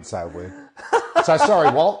 I didn't say a word. So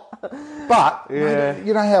sorry, Walt. But, mate,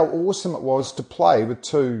 you know how awesome it was to play with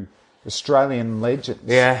two Australian legends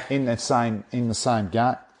in the same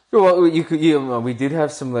game. Well, we did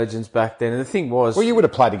have some legends back then, and the thing was... Well, you would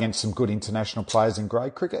have played against some good international players in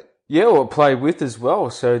grade cricket. Yeah, or played with as well.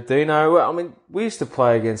 So Dino, we used to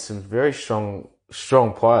play against some very strong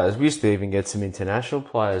players. We used to even get some international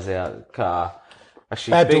players out.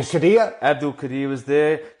 Abdul Qadir was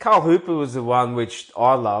there. Carl Hooper was the one which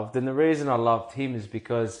I loved, and the reason I loved him is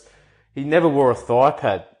because he never wore a thigh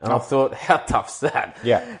pad, and I thought, how tough's that?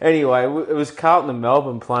 Yeah. Anyway, it was Carlton and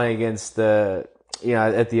Melbourne playing against at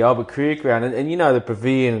the Albert Cricket Ground, and the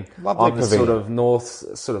pavilion on the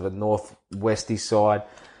sort of a northwesty side.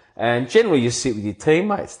 And generally you sit with your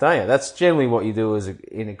teammates, don't you? That's generally what you do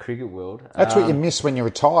in a cricket world. That's what you miss when you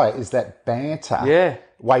retire, is that banter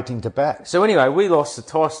waiting to bat. So anyway, we lost to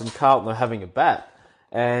Tyson. Carlton are having a bat.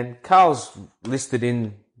 And Carl's listed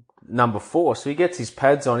in number 4, so he gets his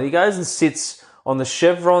pads on. He goes and sits on the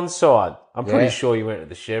Chevron side. I'm pretty sure you went to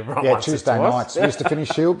the Chevron. Yeah, Tuesday nights. We used to finish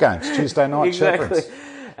Shield games. Tuesday night exactly. Chevrons.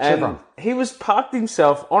 And Chevron. He was parked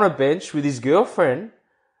himself on a bench with his girlfriend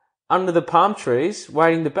under the palm trees,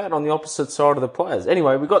 waiting to bat on the opposite side of the players.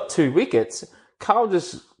 Anyway, we got 2 wickets. Carl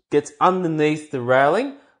just gets underneath the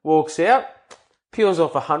railing, walks out, peels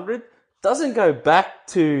off 100, doesn't go back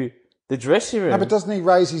to the dressing room. No, but doesn't he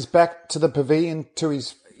raise his back to the pavilion to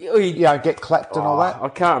his, get clapped and all that? I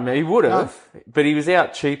can't remember. He would have, but he was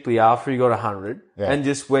out cheaply after he got 100 and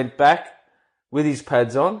just went back with his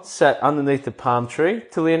pads on, sat underneath the palm tree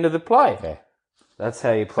till the end of the play. Yeah. That's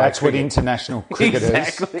how you play. That's cricket. What international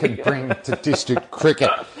cricketers can bring to district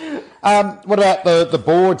cricket. What about the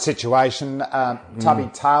board situation? Tubby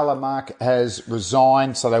Taylor, Mark, has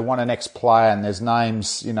resigned, so they want an ex-player, and there's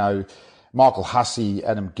names, Michael Hussey,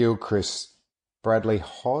 Adam Gilchrist, Bradley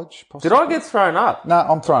Hodge, possibly. Did I get thrown up? No,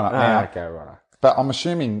 I'm thrown up now. Okay, right. But I'm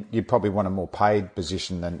assuming you probably want a more paid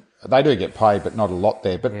position than... They do get paid, but not a lot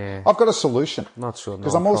there. But I've got a solution. Not sure.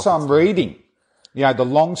 Because I'm reading... the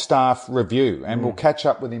Longstaff review, and we'll catch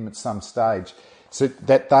up with him at some stage. So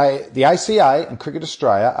that the ACA and Cricket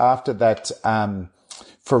Australia, after that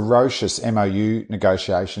ferocious MOU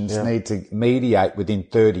negotiations, need to mediate within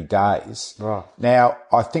 30 days. Right. Now,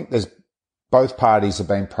 I think there's both parties have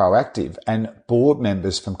been proactive, and board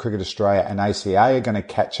members from Cricket Australia and ACA are going to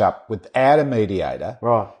catch up without a mediator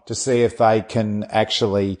to see if they can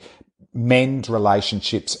actually mend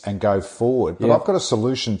relationships and go forward. But I've got a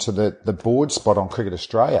solution to the board spot on Cricket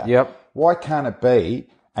Australia. Why can't it be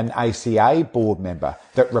an ACA board member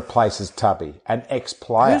that replaces Tubby, an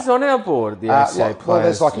ex-player? Who's on our board, the ACA players? Well,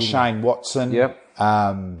 there's like a Shane Watson, Neil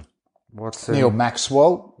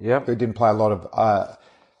Maxwell, who didn't play a lot of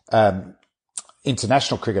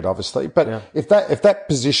international cricket, obviously. But if that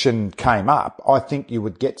position came up, I think you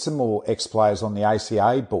would get some more ex-players on the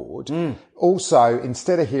ACA board. Also,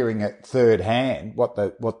 instead of hearing it third hand, what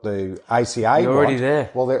the ACA already there.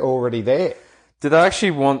 Well, they're already there. Do they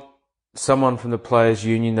actually want someone from the Players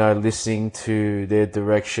Union, though, listening to their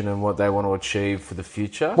direction and what they want to achieve for the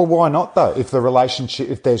future? Well, why not, though? If the relationship,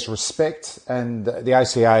 if there's respect and the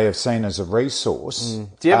ACA have seen as a resource.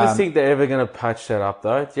 Do you ever think they're ever going to patch that up,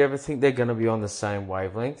 though? Do you ever think they're going to be on the same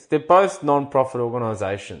wavelength? They're both non-profit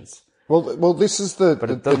organisations. Well, this is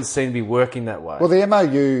but it doesn't seem to be working that way. Well, the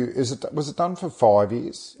MOU, was it done for 5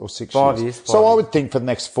 years or 6 years? 5 years. I would think for the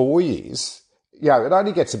next 4 years, it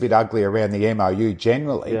only gets a bit ugly around the MOU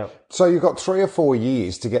generally. So you've got 3 or 4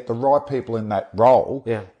 years to get the right people in that role.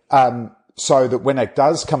 So that when it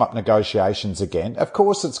does come up negotiations again, of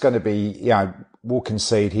course it's going to be, we'll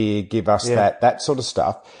concede here, give us that sort of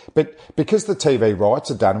stuff. But because the TV rights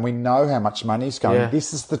are done and we know how much money's going,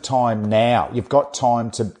 this is the time now. You've got time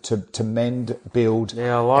to mend, build,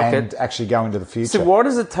 and actually go into the future. So why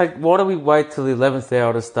does it take, why do we wait till the 11th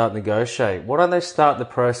hour to start negotiate? Why don't they start the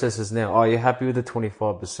processes now? Oh, you're happy with the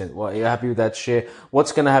 25%? Well, you're happy with that share?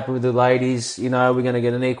 What's going to happen with the ladies? We're going to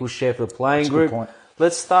get an equal share for the playing group. Good point.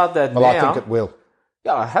 Let's start that now. Well, I think it will.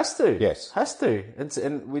 Yeah, it has to. Yes. Has to.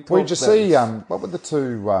 And we talked Well, you see, what were the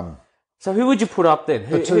two... so who would you put up then?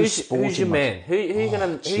 Who's your man? Who are you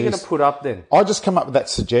going to put up then? I just come up with that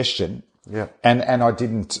suggestion. And I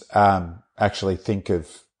didn't actually think of...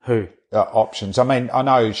 Who? Options. I mean, I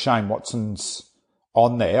know Shane Watson's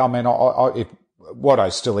on there. I mean, if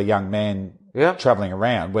Watto's still a young man travelling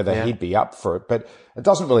around, whether he'd be up for it. But it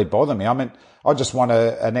doesn't really bother me. I mean, I just want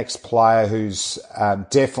an ex-player who's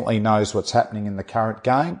definitely knows what's happening in the current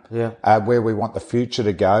game, where we want the future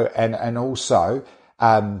to go, and also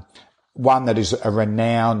one that is a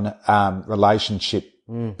renowned relationship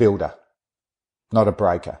builder, not a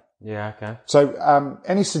breaker. Yeah, okay. So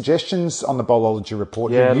any suggestions on the bowlology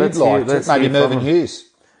report you'd let's like hear, to? Maybe Mervyn Hughes,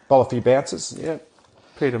 bowl a few bounces. Yeah.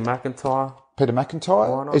 Peter McIntyre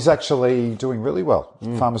is actually doing really well.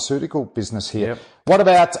 Pharmaceutical business here. What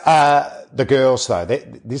about the girls, though?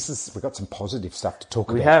 We've got some positive stuff to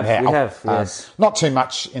talk about. We have, yes. Not too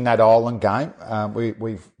much in that Ireland game.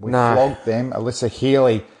 We've flogged them. Alyssa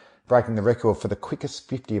Healy breaking the record for the quickest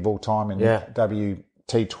 50 of all time in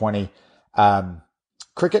WT20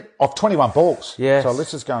 cricket off 21 balls. Yes. So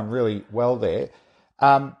Alyssa's going really well there.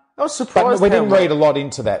 I was surprised. But we didn't read a lot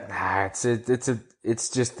into that. Nah, it's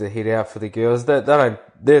just a hit out for the girls.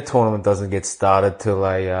 Their tournament doesn't get started till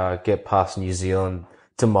they get past New Zealand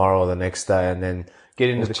tomorrow or the next day, and then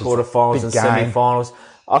get into the quarterfinals and semi-finals.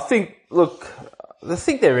 I think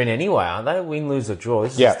they're in anyway, aren't they? Win, lose or draw.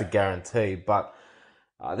 This is just a guarantee. But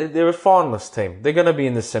they're a finalist team. They're going to be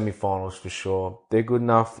in the semi-finals for sure. They're good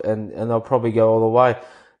enough, and they'll probably go all the way.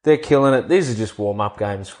 They're killing it. These are just warm-up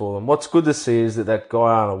games for them. What's good to see is that guy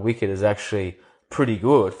on a wicket is actually pretty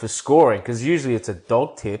good for scoring, because usually it's a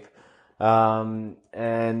dog tip. And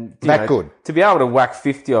good. To be able to whack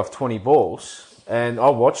 50 off 20 balls, and I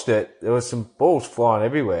watched it, there was some balls flying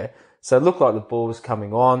everywhere. So it looked like the ball was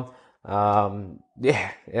coming on.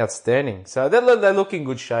 Outstanding. So they look in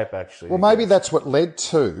good shape, actually. Well, maybe that's what led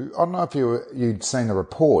to, I don't know if you'd seen the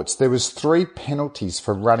reports, there was 3 penalties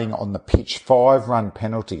for running on the pitch, 5-run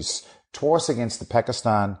penalties, twice against the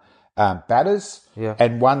Pakistan batters,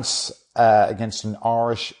 and once against an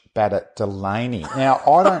Irish batter, Delaney. Now,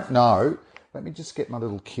 I don't know. Let me just get my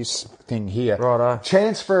little kiss thing here. Righto.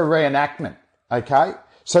 Chance for a reenactment, okay?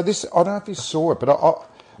 So this, I don't know if you saw it, but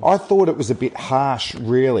I thought it was a bit harsh,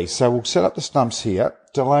 really. So we'll set up the stumps here.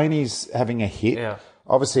 Delaney's having a hit. Yeah.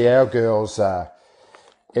 Obviously, our girls are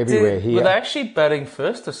everywhere here. Were they actually batting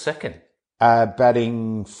first or second?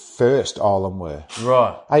 Batting first, Ireland were.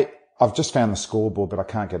 Right. Hey, I've just found the scoreboard, but I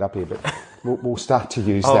can't get up here. But we'll start to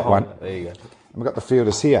use that one. There you go. And we've got the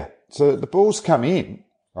fielders here. So the ball's come in,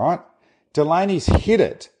 right? Delaney's hit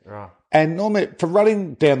it. Right. And normally, for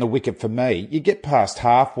running down the wicket for me, you get past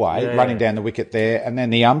halfway, running down the wicket there, and then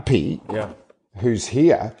the umpy, who's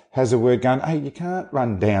here, has a word going, hey, you can't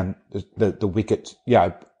run down the wicket,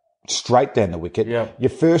 straight down the wicket. Yeah. Your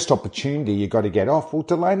first opportunity, you've got to get off. Well,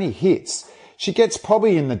 Delaney hits. She gets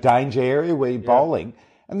probably in the danger area where you're bowling,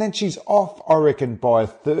 and then she's off, I reckon, by a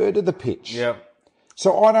third of the pitch. Yep.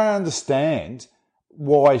 So I don't understand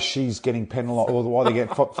why she's getting penalised or why they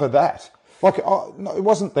get for that. Like, no, it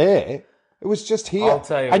wasn't there. It was just here. I'll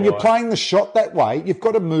tell you and you're why. playing the shot that way. You've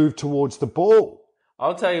got to move towards the ball.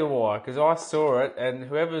 I'll tell you why, because I saw it, and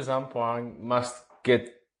whoever's umpiring must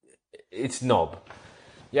get its knob.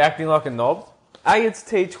 You're acting like a knob. It's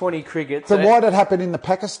T20 cricket. So why did it happen in the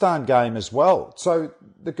Pakistan game as well? So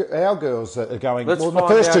our girls are going, the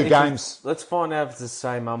first two games... Let's find out if it's the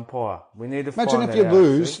same umpire. We need to find out. Imagine if you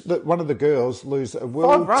lose, that one of the girls lose a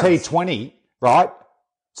World 5 runs. T20, right?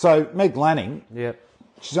 So Meg Lanning,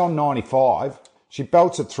 she's on 95. She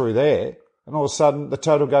belts it through there, and all of a sudden the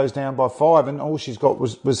total goes down by 5, and all she's got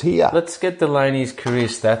was here. Let's get Delaney's career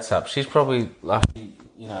stats up. She's probably lucky,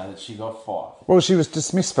 that she got 5. Well, she was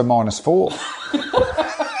dismissed for -4.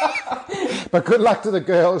 But good luck to the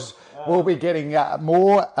girls. We'll be getting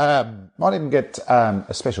more. Might even get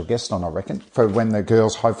a special guest on, I reckon, for when the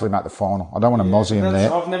girls hopefully make the final. I don't want to mozzie them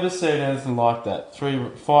there. I've never seen anything like that.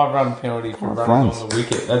 5-run penalty for running on the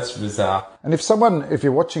wicket. That's bizarre. And if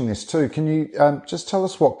you're watching this too, can you just tell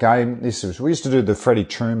us what game this is? We used to do the Freddie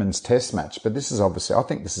Truman's Test match, but this is obviously, I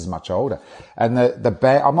think this is much older. And the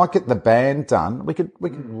band, I might get the band done. We could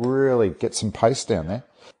really get some pace down there.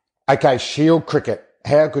 Okay, Shield cricket.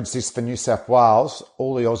 How good's this for New South Wales?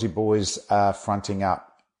 All the Aussie boys are fronting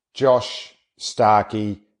up. Josh,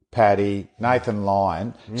 Starkey, Paddy, Nathan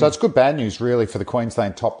Lyon. So it's good bad news, really, for the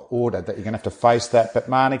Queensland top order that you're going to have to face that. But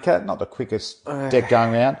Manika, not the quickest deck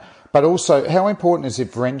going around. But also, how important is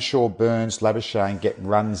if Renshaw, Burns, Labuschagne get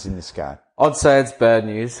runs in this game? I'd say it's bad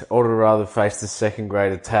news. I would rather face the second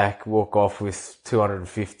grade attack, walk off with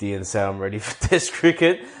 250 and say I'm ready for Test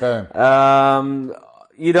cricket. Boom.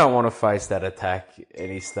 You don't want to face that attack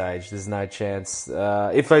any stage. There's no chance.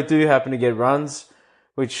 If they do happen to get runs,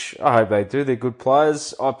 which I hope they do, they're good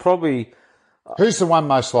players. Who's the one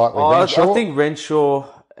most likely? Renshaw? I think Renshaw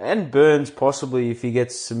and Burns possibly if he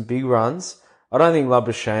gets some big runs. I don't think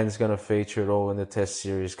Labuschagne's going to feature at all in the Test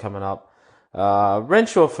series coming up.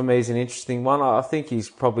 Renshaw for me is an interesting one. I think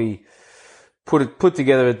he's probably put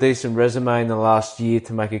together a decent resume in the last year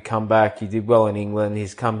to make a comeback. He did well in England.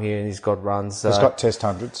 He's come here and he's got runs. He's got Test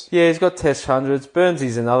hundreds. Yeah, he's got Test hundreds. Burns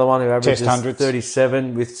is another one who averages Test hundreds.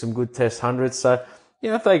 37 with some good Test hundreds. So,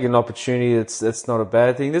 if they get an opportunity, that's not a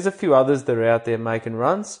bad thing. There's a few others that are out there making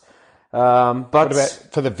runs. But what about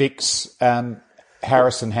for the Vicks,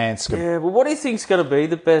 Harrison Hanscom? Yeah, well, what do you think's going to be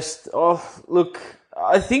the best? Oh, look,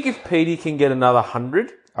 I think if Petey can get another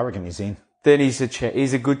 100... I reckon he's in. Then he's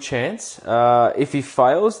a good chance. If he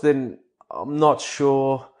fails, then I'm not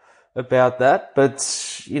sure about that. But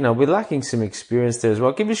we're lacking some experience there as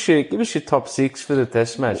well. Give us your top 6 for the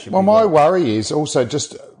Test match. Well, my worry is also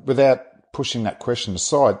just without pushing that question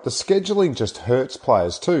aside, the scheduling just hurts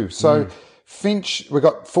players too. So Finch, we've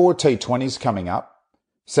got 4 T20s coming up.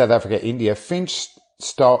 South Africa, India. Finch,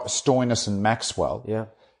 Stoinis, and Maxwell. Yeah,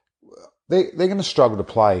 they're going to struggle to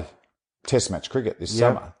play Test match cricket this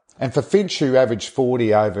summer. And for Finch, who averaged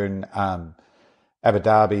 40 over in Abu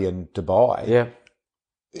Dhabi and Dubai,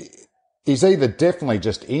 he's either definitely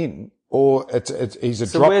just in or he's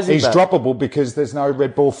droppable because there's no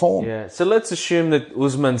red ball form. Yeah. So let's assume that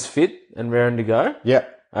Usman's fit and raring to go. Yeah.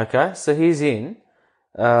 Okay. So he's in.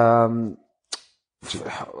 How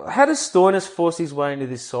does Stoinis force his way into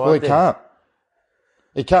this side? Well, he can't.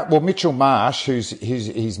 He can't. Well, Mitchell Marsh, who's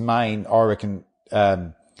his main, I reckon,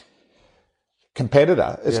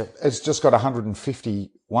 competitor has just got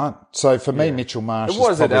 151. So for me, Mitchell Marsh it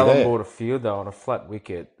was at Allan Border Field though on a flat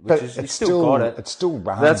wicket, he's still got it. It still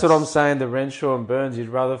runs. That's what I'm saying. The Renshaw and Burns, you'd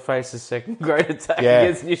rather face a second grade attack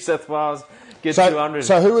against New South Wales. Get 200.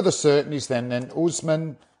 So who are the certainties then? Then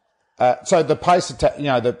Usman. So the pace attack,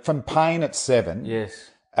 from Payne at 7. Yes.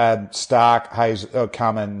 Stark,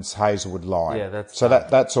 Cummins, Hazelwood, Lyon. Yeah, that's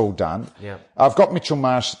that's all done. Yeah. I've got Mitchell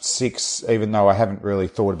Marsh at 6, even though I haven't really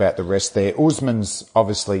thought about the rest there. Usman's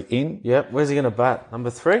obviously in. Yep. Where's he going to bat? Number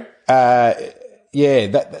 3?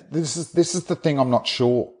 This is the thing I'm not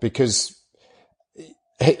sure because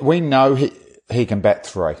we know he can bat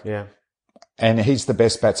 3. Yeah. And he's the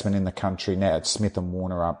best batsman in the country now. It's Smith and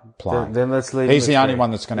Warner up playing. Then let's leave. He's the only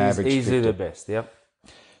one that's going to average 50. Easily the best. Yep.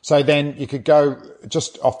 So then you could go,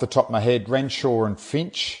 just off the top of my head, Renshaw and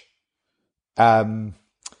Finch. I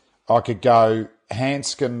could go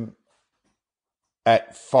Hanscom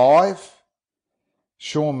at 5.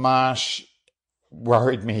 Sean Marsh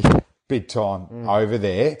worried me big time over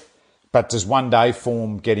there. But does one day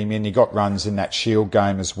form get him in? He got runs in that Shield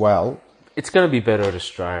game as well. It's going to be better at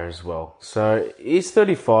Australia as well. So he's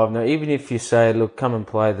 35 now. Even if you say, look, come and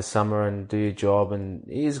play the summer and do your job, and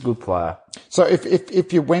he's a good player. So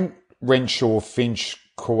if you went Renshaw, Finch,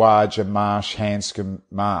 Khawaja, Marsh, Hanscom,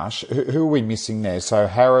 Marsh, who are we missing there? So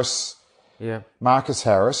Harris, Marcus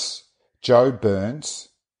Harris, Joe Burns.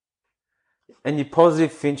 And you're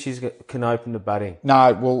positive Finch can open the batting?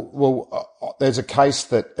 No, well, there's a case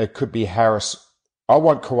that it could be Harris. I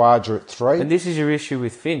want Khawaja at 3. And this is your issue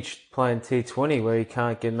with Finch playing T20 where he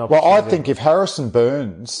can't get an opportunity. Well, I think if Harris and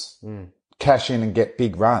Burns cash in and get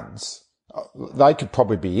big runs, they could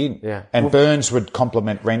probably be in. Yeah. And Burns would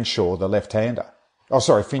complement Renshaw, the left-hander. Oh,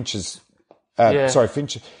 sorry, Finch's. Sorry,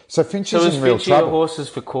 Finch. So Finch is in real Finch trouble. horses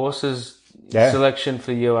for courses selection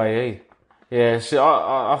for UAE. Yeah, so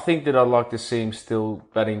I think that I'd like to see him still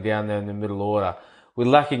batting down there in the middle order. We're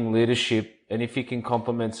lacking leadership, and if he can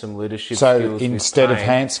complement some leadership skills. So instead of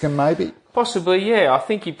Hanscom, maybe? Possibly, yeah. I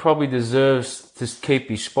think he probably deserves to keep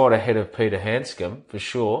his spot ahead of Peter Hanscom, for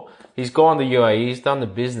sure. He's gone to UAE, he's done the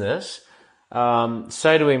business.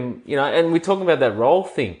 Say to him, and we're talking about that role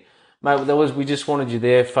thing. Mate, we just wanted you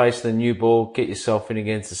there, face the new ball, get yourself in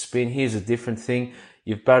against the spin. Here's a different thing.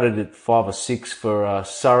 You've batted at 5 or 6 for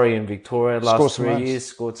Surrey and Victoria the last 3 years.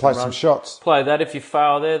 Scored some runs. Play some shots. Play that. If you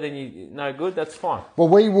fail there, then you're no good. That's fine. Well,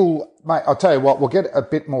 we will, mate, I'll tell you what, we'll get a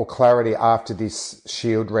bit more clarity after this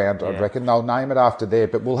Shield round, I reckon. They'll name it after there,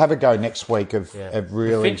 but we'll have a go next week of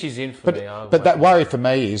really... Finch is in for me. But that worry for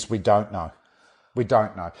me is we don't know. We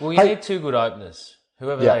don't know. Well, you need 2 good openers.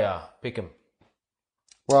 Whoever they are, pick them.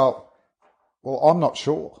 Well, I'm not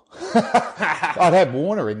sure. I'd have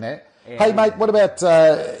Warner in there. Yeah. Hey, mate, what about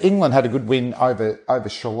England had a good win over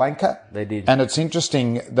Sri Lanka? They did. And it's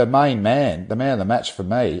interesting, the man of the match for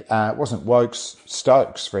me, wasn't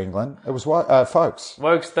Stokes for England. It was Folkes.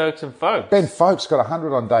 Stokes and Folkes. Ben Folkes got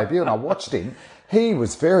 100 on debut, and I watched him. He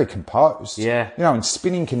was very composed. Yeah. In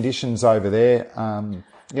spinning conditions over there.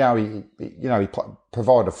 He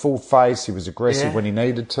provided a full face. He was aggressive when he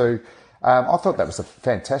needed to. I thought that was a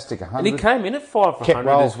fantastic 100. And he came in at 5 for 100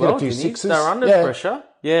 as well, didn't he? They were under pressure.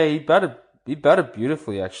 Yeah, he batted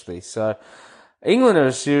beautifully, actually. So England are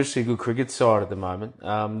a seriously good cricket side at the moment.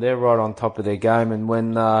 They're right on top of their game. And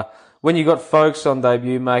when you got folks on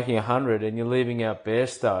debut making 100 and you're leaving out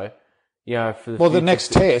Bairstow, for the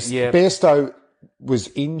next test, Bairstow was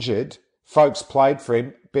injured. Folks played for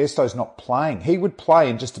him. Bairstow's not playing. He would play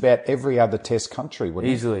in just about every other test country, wouldn't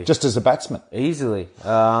he? Easily. Just as a batsman. Easily.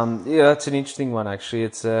 That's an interesting one, actually.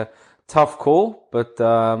 It's a tough call, but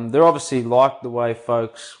they're obviously like the way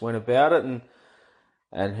folks went about it,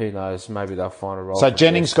 and who knows, maybe they'll find a role. So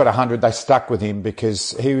Jennings got 100. They stuck with him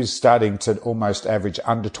because he was starting to almost average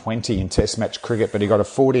under 20 in test match cricket, but he got a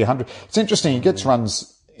 40, 100. It's interesting. He gets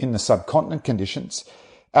runs in the subcontinent conditions.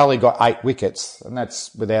 Ali got 8 wickets, and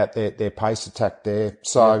that's without their pace attack there.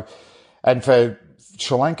 So, and for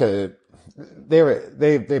Sri Lanka, they're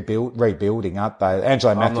rebuilding, aren't they?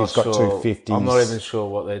 Angelo Matthews got 250s. I'm not even sure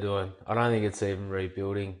what they're doing. I don't think it's even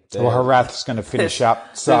rebuilding. Well, Harath's going to finish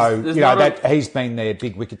up. So, he's been their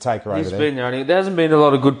big wicket taker over there. He's been there. There hasn't been a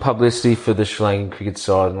lot of good publicity for the Sri Lankan cricket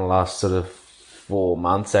side in the last sort of 4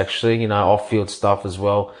 months, actually. Off-field stuff as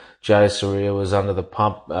well. Jay Surya was under the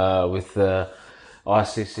pump with the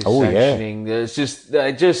ICC sanctioning.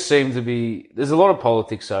 They just seem to be... There's a lot of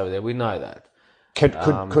politics over there. We know that. Could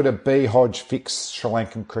a B Hodge fix Sri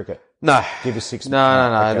Lankan cricket? No. Give us 6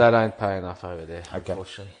 No. Okay. They don't pay enough over there,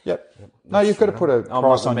 unfortunately. Yep. No, you've got to put a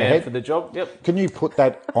price on your head. for the job. Yep. Can you put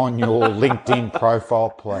that on your LinkedIn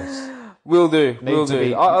profile, please? Will do.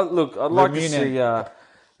 I'd like to see...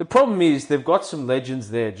 the problem is they've got some legends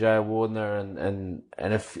there, Jay Wardner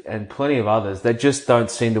and plenty of others. They just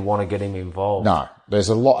don't seem to want to get him involved. No, there's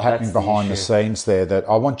a lot happening behind the scenes there that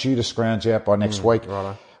I want you to scrounge out by next week.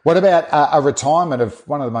 Righto. What about a retirement of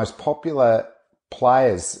one of the most popular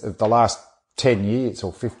players of the last 10 years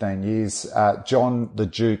or 15 years? John the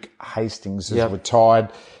Duke Hastings has retired.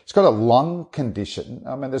 He's got a lung condition.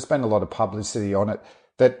 I mean, there's been a lot of publicity on it.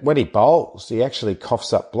 That when he bowls, he actually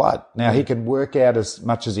coughs up blood. Now, he can work out as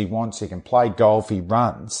much as he wants. He can play golf, he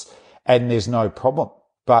runs, and there's no problem.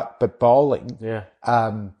 But bowling,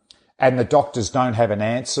 and the doctors don't have an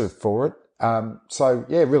answer for it.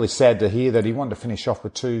 Really sad to hear that he wanted to finish off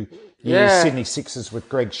with 2 years Sydney Sixers with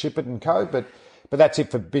Greg Shippert and co. But that's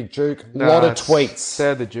it for Big Duke. A lot of tweets.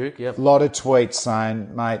 Sad the Duke, yep. A lot of tweets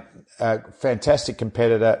saying, mate, fantastic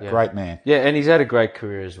competitor, great man. Yeah, and he's had a great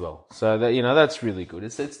career as well. So that that's really good.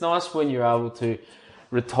 It's nice when you're able to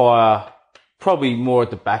retire probably more at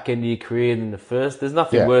the back end of your career than the first. There's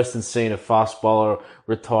nothing worse than seeing a fast bowler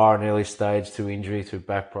retire an early stage through injury, through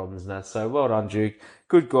back problems and that. So well done, Duke.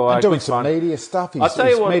 Good guy. And doing some media stuff. He's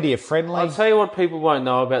media friendly. I'll tell you what people won't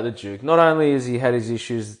know about the Duke. Not only has he had his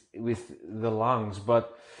issues with the lungs,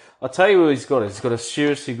 but I'll tell you what he's got. He's got a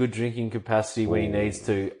seriously good drinking capacity when he needs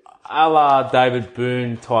to. A la David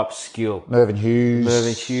Boone type skill. Mervyn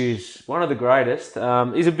Hughes. One of the greatest.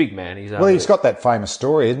 He's a big man. He's got that famous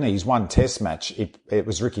story, isn't he? He's won test match. It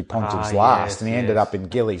was Ricky Ponting's last, and he ended up in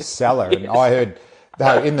Gilly's cellar. And I heard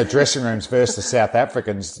in the dressing rooms versus the South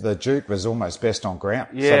Africans, the Duke was almost best on ground.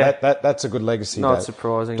 Yeah. So that's a good legacy. Not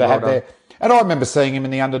surprising. To have there. And I remember seeing him in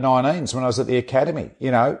the under-19s when I was at the academy,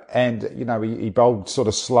 and, he bowled sort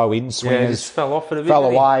of slow in-swingers. Yeah, just fell off it a bit. Fell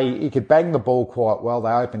away. He could bang the ball quite well. They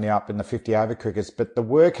opened him up in the 50-over crickets. But the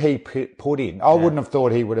work he put in, I wouldn't have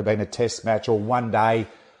thought he would have been a test match or one-day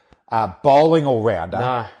bowling all-rounder.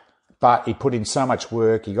 No. But he put in so much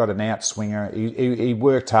work. He got an outswinger. He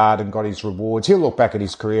worked hard and got his rewards. He'll look back at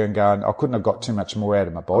his career and go, I couldn't have got too much more out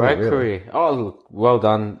of my body. Great career. Oh, look, well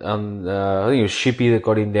done. I think it was Shippy that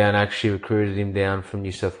got him down, actually recruited him down from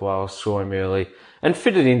New South Wales, saw him early, and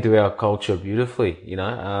fitted into our culture beautifully,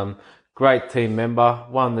 Great team member,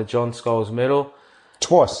 won the John Scholes medal.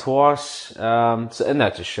 Twice. And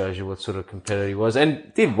that just shows you what sort of competitor he was.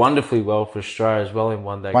 And did wonderfully well for Australia as well in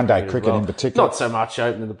one-day cricket in particular. Not so much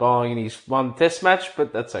opening the bowling in his one test match,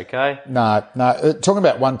 but that's okay. No. Talking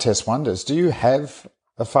about one-test wonders, do you have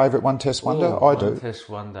a favourite one-test wonder? I do. One-test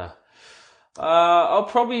wonder. I'll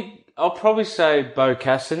probably say Bo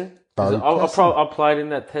Casson. I played in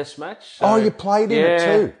that test match. So, you played in it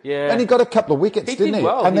too? Yeah. And he got a couple of wickets, didn't he?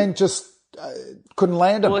 Well. And then just... couldn't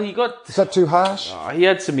land him. Well, Is that too harsh? He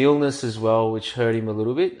had some illness as well, which hurt him a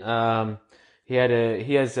little bit.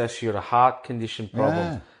 He has actually got a heart condition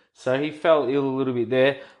problem, so he fell ill a little bit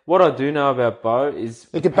there. What I do know about Bo is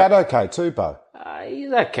he could bat okay too, Bo.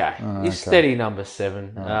 He's okay. He's steady number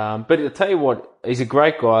 7. But I'll tell you what, he's a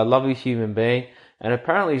great guy, a lovely human being. And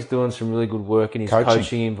apparently he's doing some really good work in his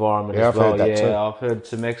coaching environment as well. I've heard that too. I've heard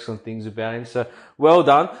some excellent things about him. So well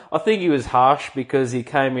done. I think he was harsh because he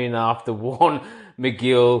came in after Warren,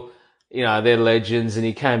 McGill, they're legends, and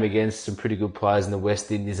he came against some pretty good players in the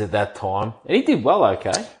West Indies at that time. And he did well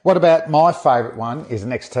okay. What about my favourite one is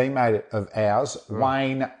an ex-teammate of ours,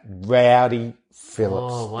 Wayne Rowdy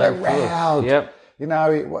Phillips. Oh, Wayne Phillips.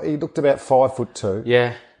 Yep. He looked about 5'2".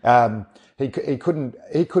 Yeah. He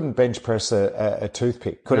couldn't bench press a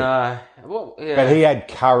toothpick, could he? No. Well, yeah. But he had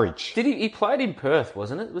courage. Did he? He played in Perth,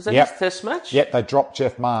 wasn't it? Was that his test match? Yep. They dropped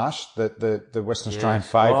Jeff Marsh, the Western Australian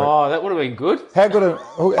favourite. Oh, that would have been good. How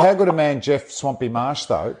good a man Jeff Swampy Marsh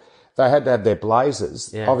though. They had to have their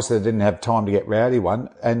blazers. Yeah. Obviously, they didn't have time to get Rowdy one,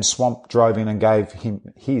 and Swamp drove in and gave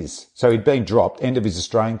him his. So he'd been dropped, end of his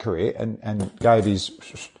Australian career, and gave his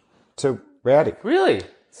to Rowdy. Really?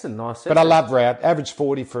 It's a nice effort. But I love Rowdy. Average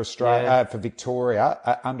 40 for Australia, for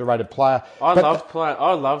Victoria, underrated player. I loved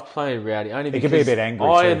playing Rowdy only because he could be a bit angry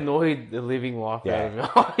I too. Annoyed the living life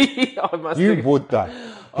out of him. You would though.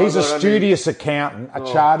 He's a studious accountant, a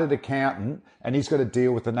chartered accountant, and he's got to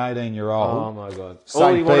deal with an 18-year-old. Oh my God!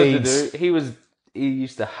 All he wanted to do, he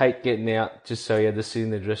used to hate getting out just so he had to sit in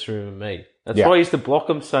the dressing room with me. That's why I used to block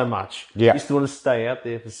him so much. Yeah. He used to want to stay out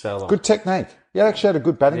there for so long. Good technique. He actually had a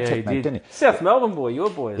good batting technique, didn't he? South Melbourne boy, your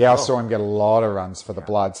boy as well. I saw him get a lot of runs for the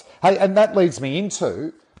Bloods. Hey, and that leads me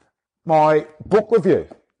into my book review.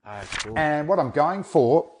 Oh, cool. And what I'm going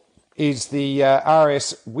for is the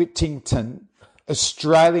R.S. Whittington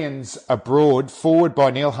Australians Abroad, forward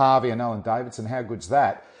by Neil Harvey and Alan Davidson. How good's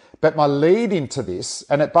that? But my lead into this,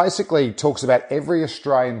 and it basically talks about every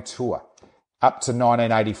Australian tour up to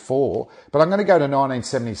 1984, but I'm going to go to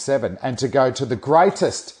 1977 and to go to the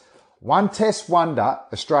greatest one-test wonder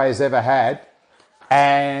Australia's ever had,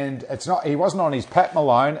 and he wasn't on his Pat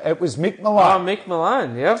Malone, it was Mick Malone. Oh, Mick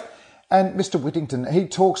Malone, yep. And Mr. Whittington, he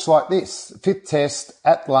talks like this: 5th Test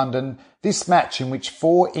at London, this match in which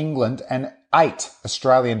 4 England and 8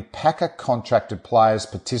 Australian Packer contracted players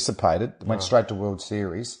participated, went straight to World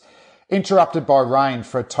Series, interrupted by rain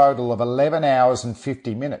for a total of 11 hours and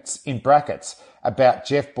 50 minutes, in brackets, about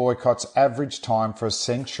Jeff Boycott's average time for a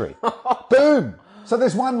century. Boom! So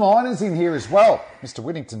there's one-liners in here as well. Mr.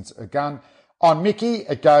 Whittington's a gun. On Mickey,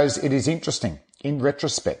 it goes, it is interesting, in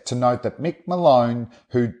retrospect, to note that Mick Malone,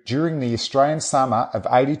 who during the Australian summer of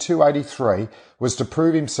 82-83 was to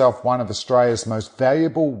prove himself one of Australia's most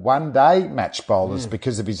valuable one-day match bowlers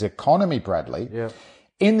because of his economy, Bradley. Yep.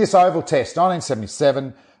 In this Oval Test,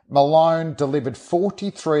 1977, Malone delivered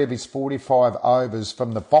 43 of his 45 overs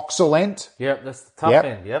from the Vauxhall end. Yep, that's the tough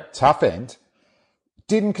end, yep. Tough end.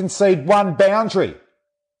 Didn't concede one boundary.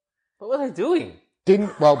 What were they doing?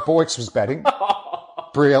 Boyks was batting.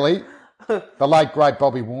 Brearley, the late great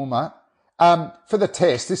Bobby Warmer. For the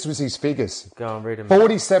test, this was his figures. Go and read them.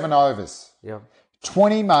 47 overs. Yep.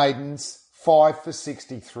 20 maidens, 5 for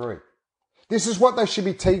 63. This is what they should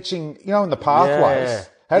be teaching, in the pathways. Yeah.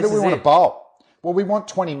 How do we want to bowl? Well, we want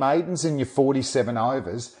 20 maidens in your 47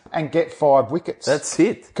 overs and get 5 wickets. That's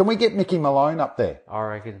it. Can we get Mickey Malone up there? I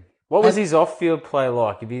reckon. What was his off-field play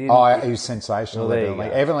like? He was sensational.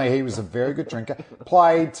 Evidently, he was a very good drinker.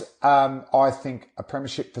 Played, I think, a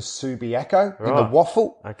premiership for Subiaco in the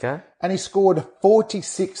Waffle. Okay. And he scored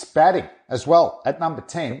 46 batting as well at number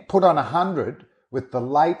 10. Put on 100 with the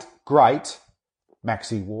late, great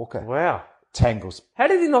Maxie Walker. Wow. Tangles. How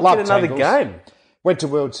did he not get another game? Went to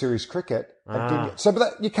World Series cricket.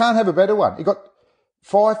 You can't have a better one. He got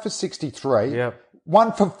 5 for 63. Yep.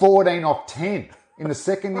 1 for 14 off 10 in the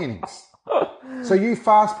second innings. So you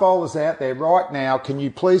fast bowlers out there right now, can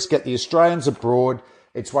you please get the Australians Abroad?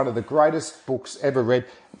 It's one of the greatest books ever read.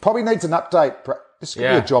 Probably needs an update. This could be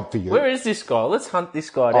a job for you. Where is this guy? Let's hunt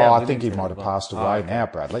this guy down. I think he might have passed away now,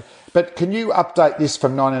 Bradley. But can you update this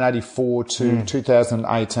from 1984 to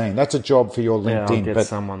 2018? That's a job for your LinkedIn. Yeah, I'll get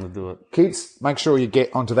someone to do it. Kids, make sure you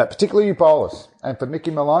get onto that, particularly you bowlers. And for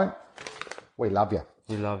Mickey Malone, we love you.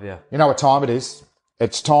 We love you. You know what time it is?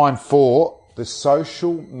 It's time for the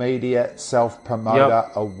Social Media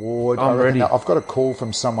Self-Promoter Award. I'm ready. I've got a call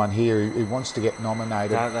from someone here who wants to get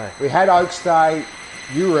nominated. Don't they? We had Oaks Day.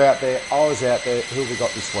 You were out there. I was out there. Who have we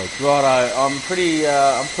got this week? Righto, I'm pretty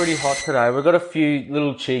hot today. We've got a few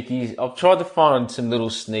little cheekies. I've tried to find some little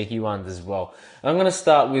sneaky ones as well. I'm going to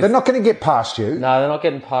start with... They're not going to get past you. No, they're not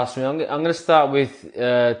getting past me. I'm going to start with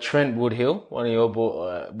Trent Woodhill, one of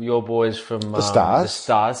your boys from the Stars. The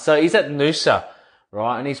Stars. So he's at Noosa,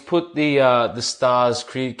 right? And he's put the Stars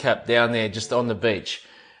cricket cap down there just on the beach.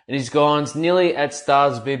 And he's gone, it's nearly at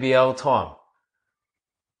Stars BBL time.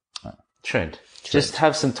 Trent. Just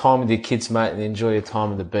have some time with your kids, mate, and enjoy your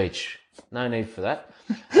time at the beach. No need for that.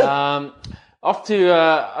 Off to,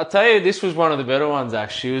 I'll tell you, this was one of the better ones,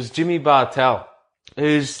 actually. It was Jimmy Bartell,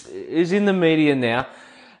 who's in the media now.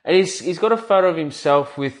 And he's got a photo of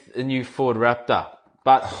himself with a new Ford Raptor.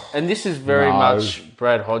 And this is very much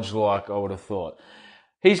Brad Hodge-like, I would have thought.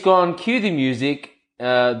 He's gone, cue the music,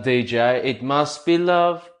 DJ. It must be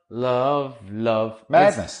love. Love.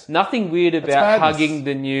 Madness. There's nothing weird about hugging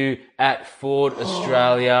the new at Ford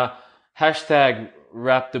Australia. Hashtag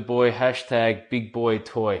Raptor Boy. Hashtag Big Boy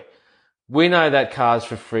Toy. We know that car's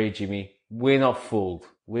for free, Jimmy. We're not fooled.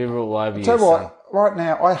 We're all over you. Tell you what, right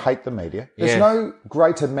now, I hate the media. There's no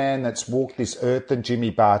greater man that's walked this earth than Jimmy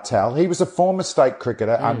Bartell. He was a former state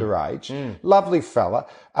cricketer, underage. Lovely fella.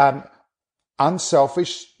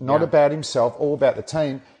 Unselfish, not about himself, all about the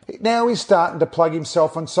team. Now he's starting to plug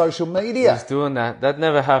himself on social media. He's doing that. That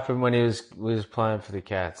never happened when he was playing for the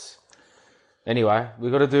Cats. Anyway,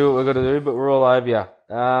 we've got to do what we've got to do, but we're all over you.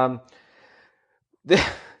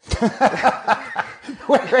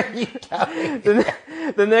 Where are you going?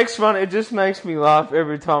 The next one, it just makes me laugh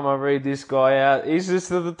every time I read this guy out. He's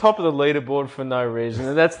just at the top of the leaderboard for no reason,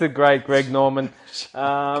 and that's the great Greg Norman.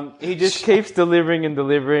 He just keeps delivering and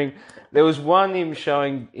delivering. There was one him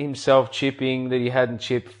showing himself chipping that he hadn't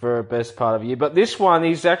chipped for the best part of a year. But this one,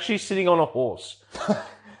 he's actually sitting on a horse.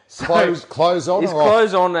 Clothes on? His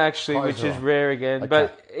clothes on, actually, which is rare again. Okay.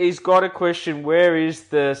 But he's got a question, where is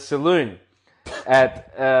the saloon?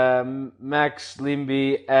 At Max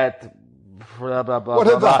Limby at blah, blah, blah, what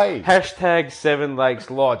blah, are blah. they? Hashtag Seven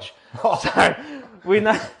Lakes Lodge. So, we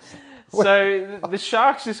know... So, the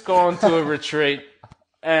Sharks just gone to a retreat.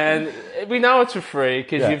 And we know it's for free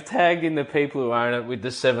because you've tagged in the people who own it with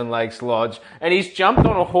the Seven Lakes Lodge. And he's jumped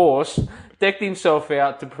on a horse, decked himself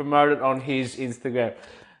out to promote it on his Instagram.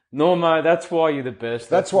 Normo, that's why you're the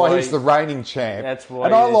best. That's why he's the reigning champ. That's why.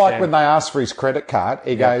 And I like when they ask for his credit card,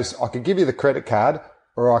 he goes, I could give you the credit card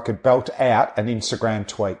or I could belt out an Instagram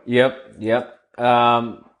tweet. Yep.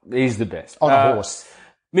 He's the best. On a horse.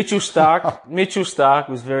 Mitchell Stark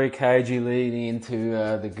was very cagey leading into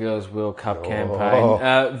the Girls' World Cup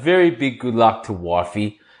campaign. Very big good luck to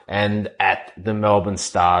Wifey and at the Melbourne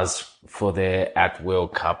Stars for their at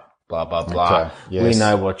World Cup, blah, blah, blah. Okay, yes. We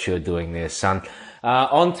know what you're doing there, son.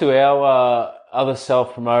 On to our other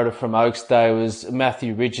self-promoter from Oaks Day was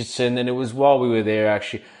Matthew Richardson, and it was while we were there,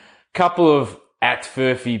 actually. Couple of at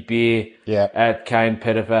Furphy Beer, at Kane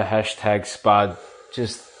Pettifer, hashtag Spud,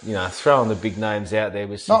 just... throwing the big names out there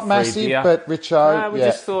with some not massive, beer. but Richo. No,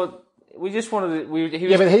 we just wanted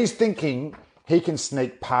to. But he's thinking he can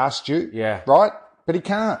sneak past you. Yeah. Right? But he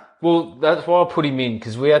can't. Well, that's why I put him in,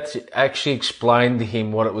 because we had to actually explain to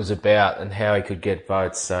him what it was about and how he could get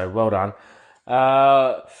votes. So, well done.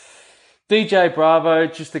 DJ Bravo,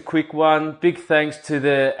 just a quick one. Big thanks to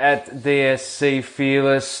the at DSC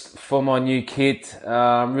Fearless for my new kit.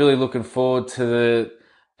 Really looking forward to the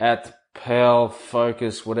at Pal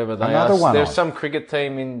Focus, whatever they Another are. one There's on. some cricket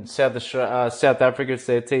team in South Africa. It's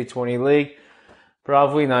their T20 league.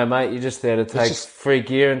 Bravo, we know, mate. You're just there to take free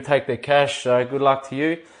gear and take their cash. So good luck to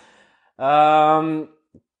you.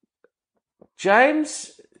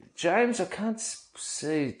 James, I can't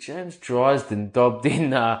see. James Drysden dobbed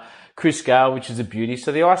in Chris Gale, which is a beauty.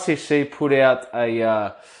 So the ICC put out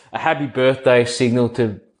a happy birthday signal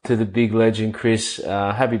to the big legend Chris.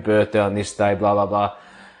 Happy birthday on this day, blah, blah, blah.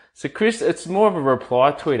 So Chris, it's more of a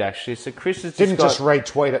reply tweet actually. So Chris has Didn't just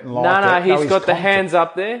retweet it and like it. No, he's got the hands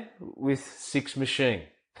up there with Six Machine.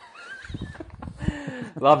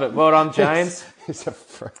 Love it. Well done, James. He's a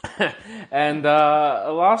freak. And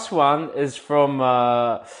last one is from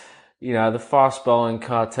the fast bowling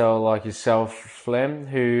cartel like yourself, Flem,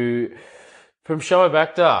 from Shoaib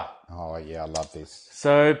Akhtar. Oh yeah, I love this.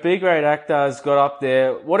 So B-grade Akhtar's got up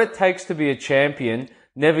there. What it takes to be a champion.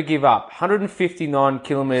 Never give up. 159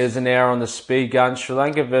 kilometres an hour on the speed gun. Sri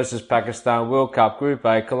Lanka versus Pakistan World Cup Group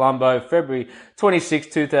A, Colombo, February 26,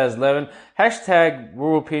 2011. Hashtag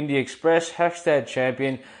Rawalpindi Express. Hashtag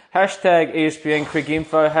champion. Hashtag ESPN Quick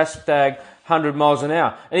Info. Hashtag 100 miles an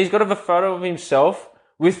hour. And he's got a photo of himself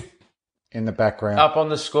with in the background up on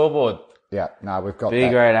the scoreboard. Yeah, no, we've got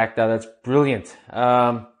B-grade Akhtar. That's brilliant.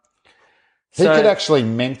 He could actually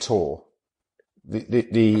mentor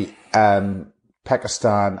the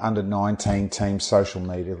Pakistan under-19 team social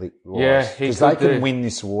media wise. Yeah, he because they could can win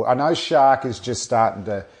this award. I know Shark is just starting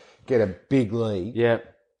to get a big lead. Yeah,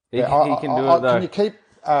 he can do it though. Can you keep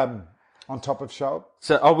on top of Shoaib?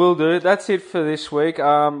 So I will do. That's it for this week.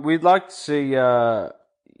 We'd like to see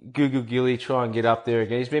Google Gilly try and get up there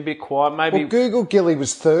again. He's been a bit quiet. Maybe Well, Google Gilly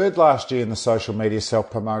was third last year in the social media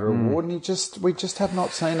self-promoter award, and we just have not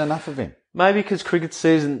seen enough of him. Maybe because cricket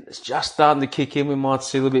season is just starting to kick in, we might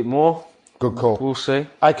see a little bit more. Good call. We'll see.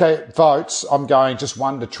 Okay, votes. I'm going just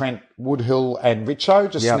one to Trent Woodhill and Richo.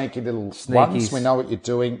 Just sneaky little ones. We know what you're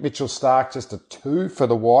doing. Mitchell Stark, just a 2 for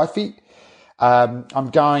the wifey. I'm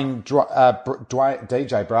going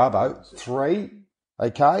DJ Bravo, 3.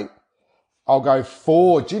 Okay. I'll go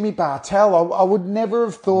 4. Jimmy Bartell. I would never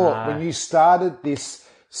have thought when you started this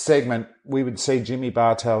segment we would see Jimmy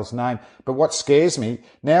Bartell's name. But what scares me,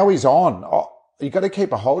 now he's on. You've got to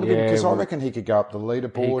keep a hold of him because I reckon he could go up the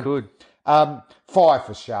leaderboard. He could. 5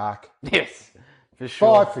 for Shark. Yes, for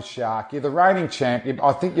sure. 5 for Shark. You're the reigning champion.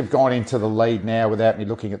 I think you've gone into the lead now without me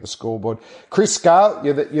looking at the scoreboard. Chris Gale,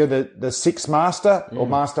 you're the 6 master or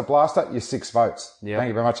master blaster. You're 6 votes. Yep. Thank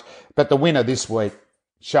you very much. But the winner this week,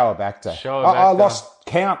 Shoaib Akhtar. Akhtar. I lost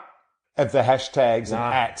count of the hashtags and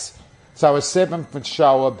ats. So a 7 for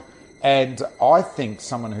Shoaib, and I think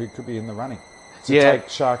someone who could be in the running to take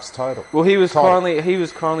Shark's total. Well, he was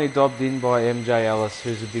kindly dobbed in by MJ Ellis,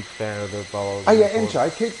 who's a big fan of the bowlers. Oh yeah,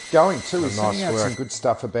 MJ, keep going too. He's sending out some good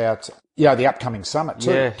stuff about the upcoming summit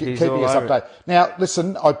too. Yeah, keeping us updated. Now,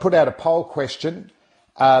 listen, I put out a poll question.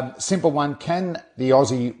 Simple one: can the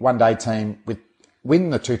Aussie one-day team win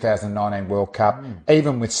the 2019 World Cup,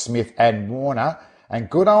 even with Smith and Warner? And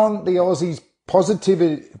good on the Aussies'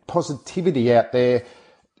 positivity out there.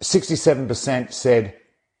 67% said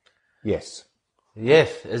yes.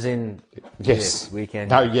 Yes, as in yes, we can.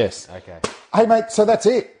 No, yes. Okay. Hey mate, so that's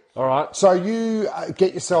it. All right. So you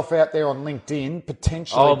get yourself out there on LinkedIn,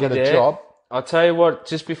 potentially get a job. I'll tell you what.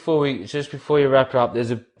 Just before you wrap it up,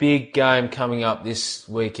 there's a big game coming up this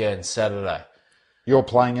weekend, Saturday. You're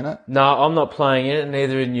playing in it? No, I'm not playing in it.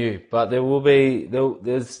 Neither are you. But there will be.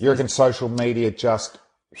 There's. You reckon social media just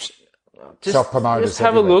self-promoters? Just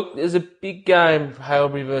have a look. There's a big game,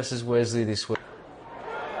 Hailbury versus Wesley this week.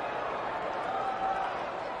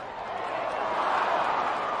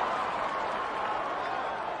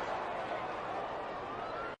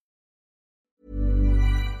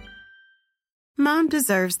 Mom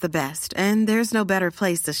deserves the best, and there's no better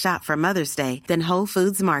place to shop for Mother's Day than Whole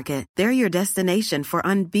Foods Market. They're your destination for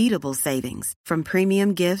unbeatable savings, from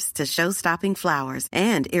premium gifts to show-stopping flowers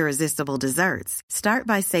and irresistible desserts. Start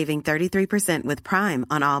by saving 33% with Prime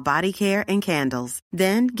on all body care and candles.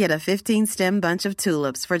 Then get a 15-stem bunch of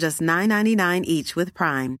tulips for just $9.99 each with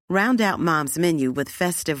Prime. Round out Mom's menu with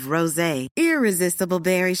festive rosé, irresistible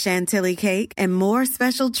berry chantilly cake, and more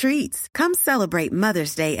special treats. Come celebrate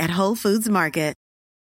Mother's Day at Whole Foods Market.